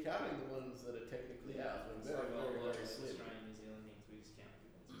 if you're counting the ones that are technically ours, we're So very slim. Australian, New Zealand things, we just count the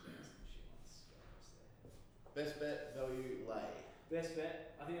ones as ours and shit ones goes there. Best bet, value, lay. Best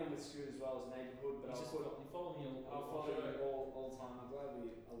bet, I think I'm with Scoot as well as neighbourhood, but You follow me all. I'll follow you all the time. I'm glad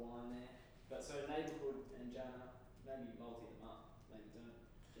we align there. But so neighbourhood and Jana, maybe multi them up, maybe don't.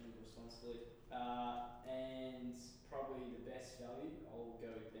 General responsibility. And probably the best value, I'll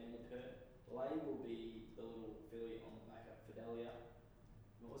go with Bandit Hurt. Lay will be the little affiliate on the back up Fidelia.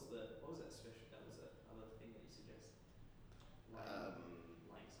 What was that special? That was that other thing that you suggested.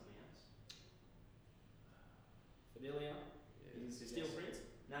 Laying something else. Fidelia. Yeah. You Steel suggested- Prince.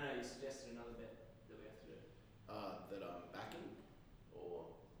 No, you suggested another bet that we have to do. That I'm backing,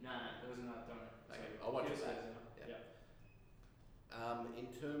 or No, there was another. Don't know. Okay, So, I'll watch give us that. those, Yeah. Yeah. in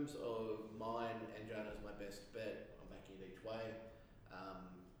terms of mine and Jana's my best bet, I'm backing it each way.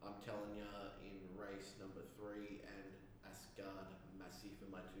 I'm telling you in race number 3 and Asgard Massif for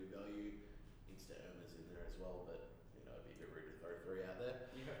my 2 value. Insta Irma's in there as well, but you know it'd be a bit rude to throw 3 out there.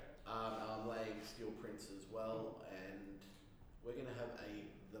 Yeah. I'm laying Steel Prince as well, and we're going to have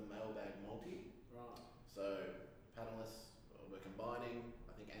the mailbag multi. Right. So panelists, we're combining.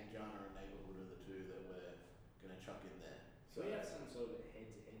 I think Anjana and Neighbourhood are the 2 that we're going to chuck in there. So we have some sort of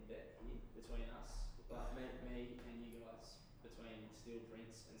head-to-head bet here between us, like me and you guys, between Steel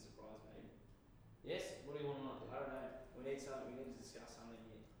Prince and Surprise Baby. Yes. What do you want to know? I don't know. We need to discuss something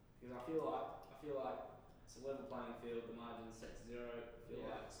here because I feel like it's a level playing field. The margin's set to 0. I feel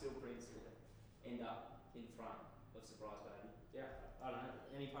Yeah. like Steel Prince will end up in front of Surprise Baby. Yeah. I don't know.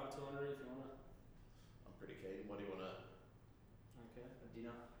 Any part of 200 if you want it. I'm pretty keen. What do you want to? Okay. A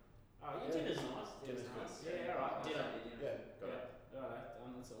dinner. Oh, your Yeah. dinner's nice. Dinner's good. Yeah, alright. I'll Dinner. take your dinner. Yeah, got it. Alright.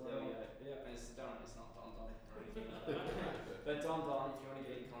 That's what There we go. Yeah. And it's not Don or anything like that. But Don, if you want to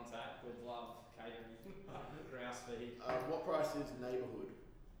get in contact with Love Catering, grouse feed, What price is Neighbourhood?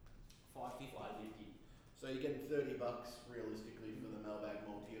 550. So you're getting $30 realistically for the mailbag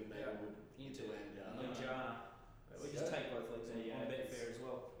multi of Yeah. Neighbourhood Into Anjana. And Jana. There We we just go. take both legs There you on go. Betfair as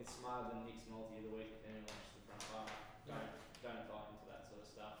well. It's smarter than Nick's multi of the week. Anyone watches the front bar. Don't buy into that sort of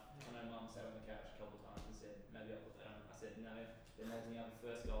stuff. I know Mum sat on the couch a couple of times and said, maybe I'll put that on. I said, no, they're multing up a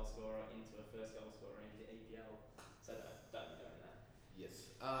first goal scorer into a first goal scorer into EPL. So don't be doing that.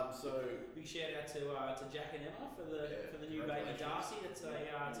 Yes. So Big shout out to Jack and Emma for the new baby congratulations. Darcy. It's a big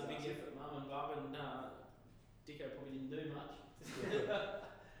Darcy. effort, Mum and Bub, and Dicko probably didn't do much,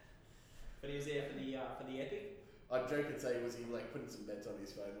 but he was there for the epic. I'd joke and say, was he like putting some bets on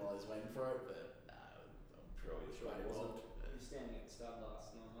his phone while I was waiting for it? But I'm sure he was Sure quite he involved. He was standing at the start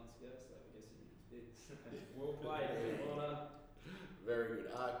last 9 months ago, so I guess he did. Well played. Well done. Very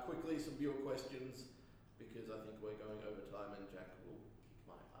good. Quickly, some viewer questions because I think we're going over time and Jack will kick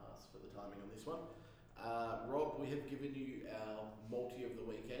my ass for the timing on this one. Rob, we have given you our multi of the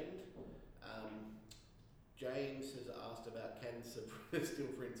weekend. James has asked about can Steel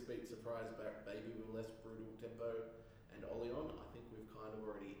Prince beat Surprise Baby with less brutal tempo and Oleon. I think we've kind of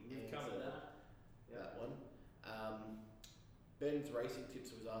already Covered answered that. that one. Ben's Racing Tips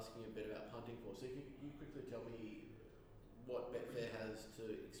was asking a bit about punting form. So can you quickly tell me what Betfair has to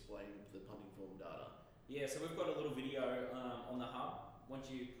explain the punting form data? Yeah, so we've got a little video on the hub. Once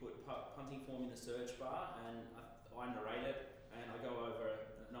you put punting form in the search bar, and I narrate it, and I go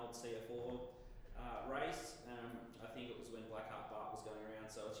over an old CF4 race. I think it was when Blackheart Bart was going around,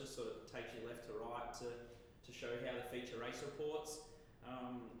 so it just sort of takes you left to right to show how the feature race reports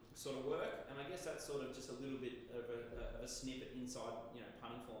sort of work. And I guess that's sort of just a little bit of a snippet inside,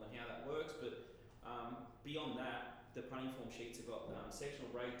 punting form and how that works. But beyond that, the punting form sheets have got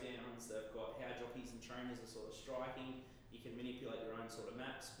sectional breakdowns. They've got how jockeys and trainers are sort of striking. You can manipulate your own sort of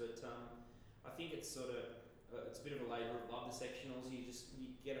maps, but I think it's sort of it's a bit of a labour of love, the sectionals. You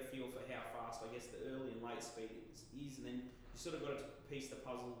get a feel for how fast, I guess, the early and late speed is, and then you sort of got to piece the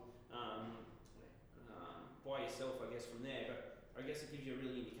puzzle by yourself, I guess, from there. But I guess it gives you a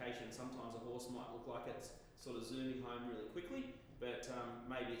real indication. Sometimes a horse might look like it's sort of zooming home really quickly, but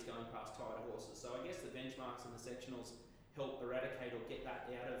maybe it's going past tighter horses. So I guess the benchmarks and the sectionals help eradicate or get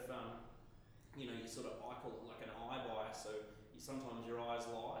that out of, you sort of, I call it like an eye bias. So sometimes your eyes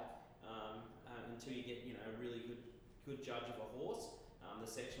lie until you get, a really good judge of a horse. The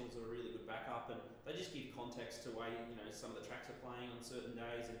sectionals are a really good backup, and they just give context to way, some of the tracks are playing on certain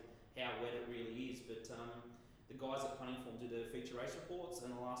days and how wet it really is. But the guys at Punting Form do the feature race reports,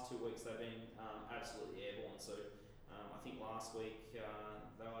 and the last 2 weeks they've been absolutely airborne. So I think last week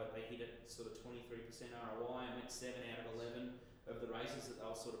they hit it sort of 23% ROI and went 7 out of 11 of the races that they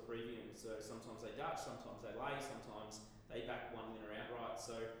were sort of previewing. So sometimes they Dutch, sometimes they lay, sometimes they back one winner outright.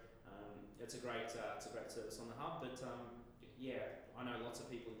 So it's a great service on the hub. But yeah, I know lots of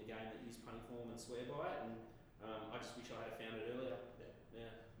people in the game that use Punting Form and swear by it, and I just wish I had found it earlier.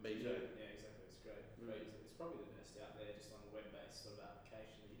 Yeah. Me too. Yeah, exactly. It's great. It's probably the best out there, just on a web-based sort of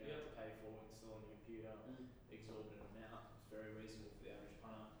application that you don't have to pay for, install on your computer, exorbitant amount. It's very reasonable for the average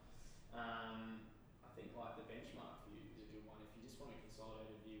punter. I think like the benchmark for you is a good one. If you just want a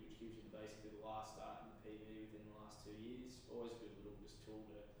consolidated view, which gives you basically the last start and the PV within the last 2 years, always a good little just tool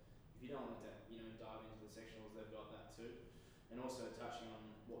to, if you don't want to dive into the sectionals, they've got that too. And also touching on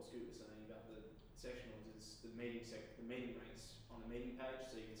what Scoot was saying about the sectionals, it's the meeting ranks on the meeting page,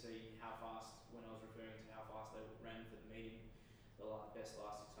 so you can see how fast, when I was referring to how fast they ran for the meeting, the best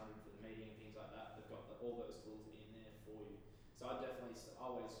last 600 for the meeting and things like that. They've got all those tools in there for you. So I definitely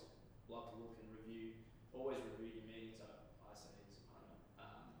always like to look and always review your meetings. I say as a punter,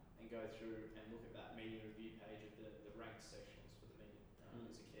 and go through and look at that meeting review page of the ranked sectionals for the meeting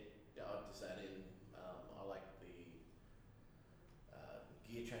is a key. Yeah, I'd just add in, I like the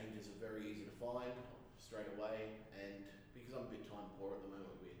gear changes are very easy to find straight away, and because I'm a bit time poor at the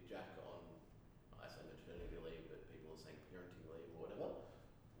moment with Jack on, I say maternity leave, but people are saying parenting leave or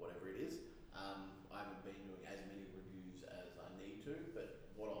whatever it is. I haven't been doing as many reviews as I need to,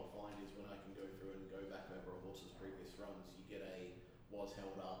 but what I'll find is when I can go through and go back over a horse's previous runs, you get a was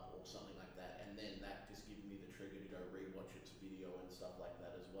held up or something like that, and then that just gives me the trigger to go rewatch its video and stuff like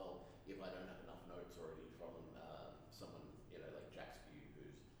that as well, if I don't have enough notes already from someone, like Jack's View,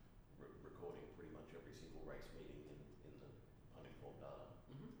 who's recording pretty much every single race meeting in the Punting Form data.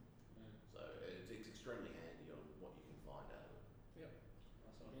 So it's extremely handy on what you can find out of it. Yep.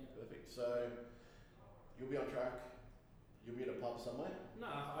 Perfect. So you'll be on track. You'll be at a pub somewhere. No,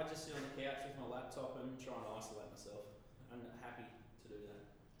 I just sit on the couch with my laptop and try and isolate myself. I'm happy to do that.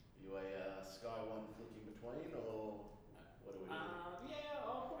 You a Sky One flick in between, or what are we doing? Yeah,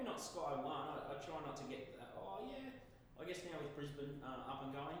 probably not Sky One. I try not to get that. I guess now with Brisbane up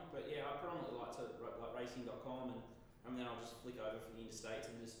and going, but yeah, I predominantly like racing.com, and then I'll just flick over from the interstates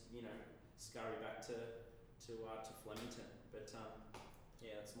and just scurry back to Flemington. But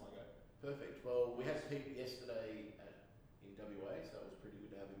yeah, that's my go. Perfect. Well, we had Pete yesterday in WA, so it was pretty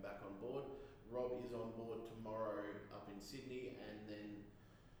good to have him back on board. Rob is on board tomorrow up in Sydney, and then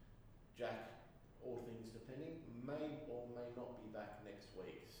Jack, all things depending, may or may not be back next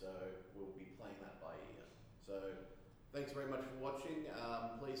week, so we'll be playing that by ear. So thanks very much for watching.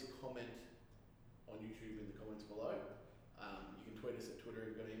 Please comment on YouTube in the comments below. You can tweet us at Twitter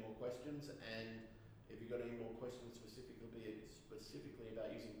if you've got any more questions, and if you've got any more questions specifically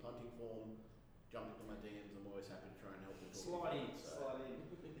about using Punting Form, jump into my DMs. I'm always happy to try and help you. Slide in.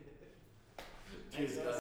 Cheers, guys.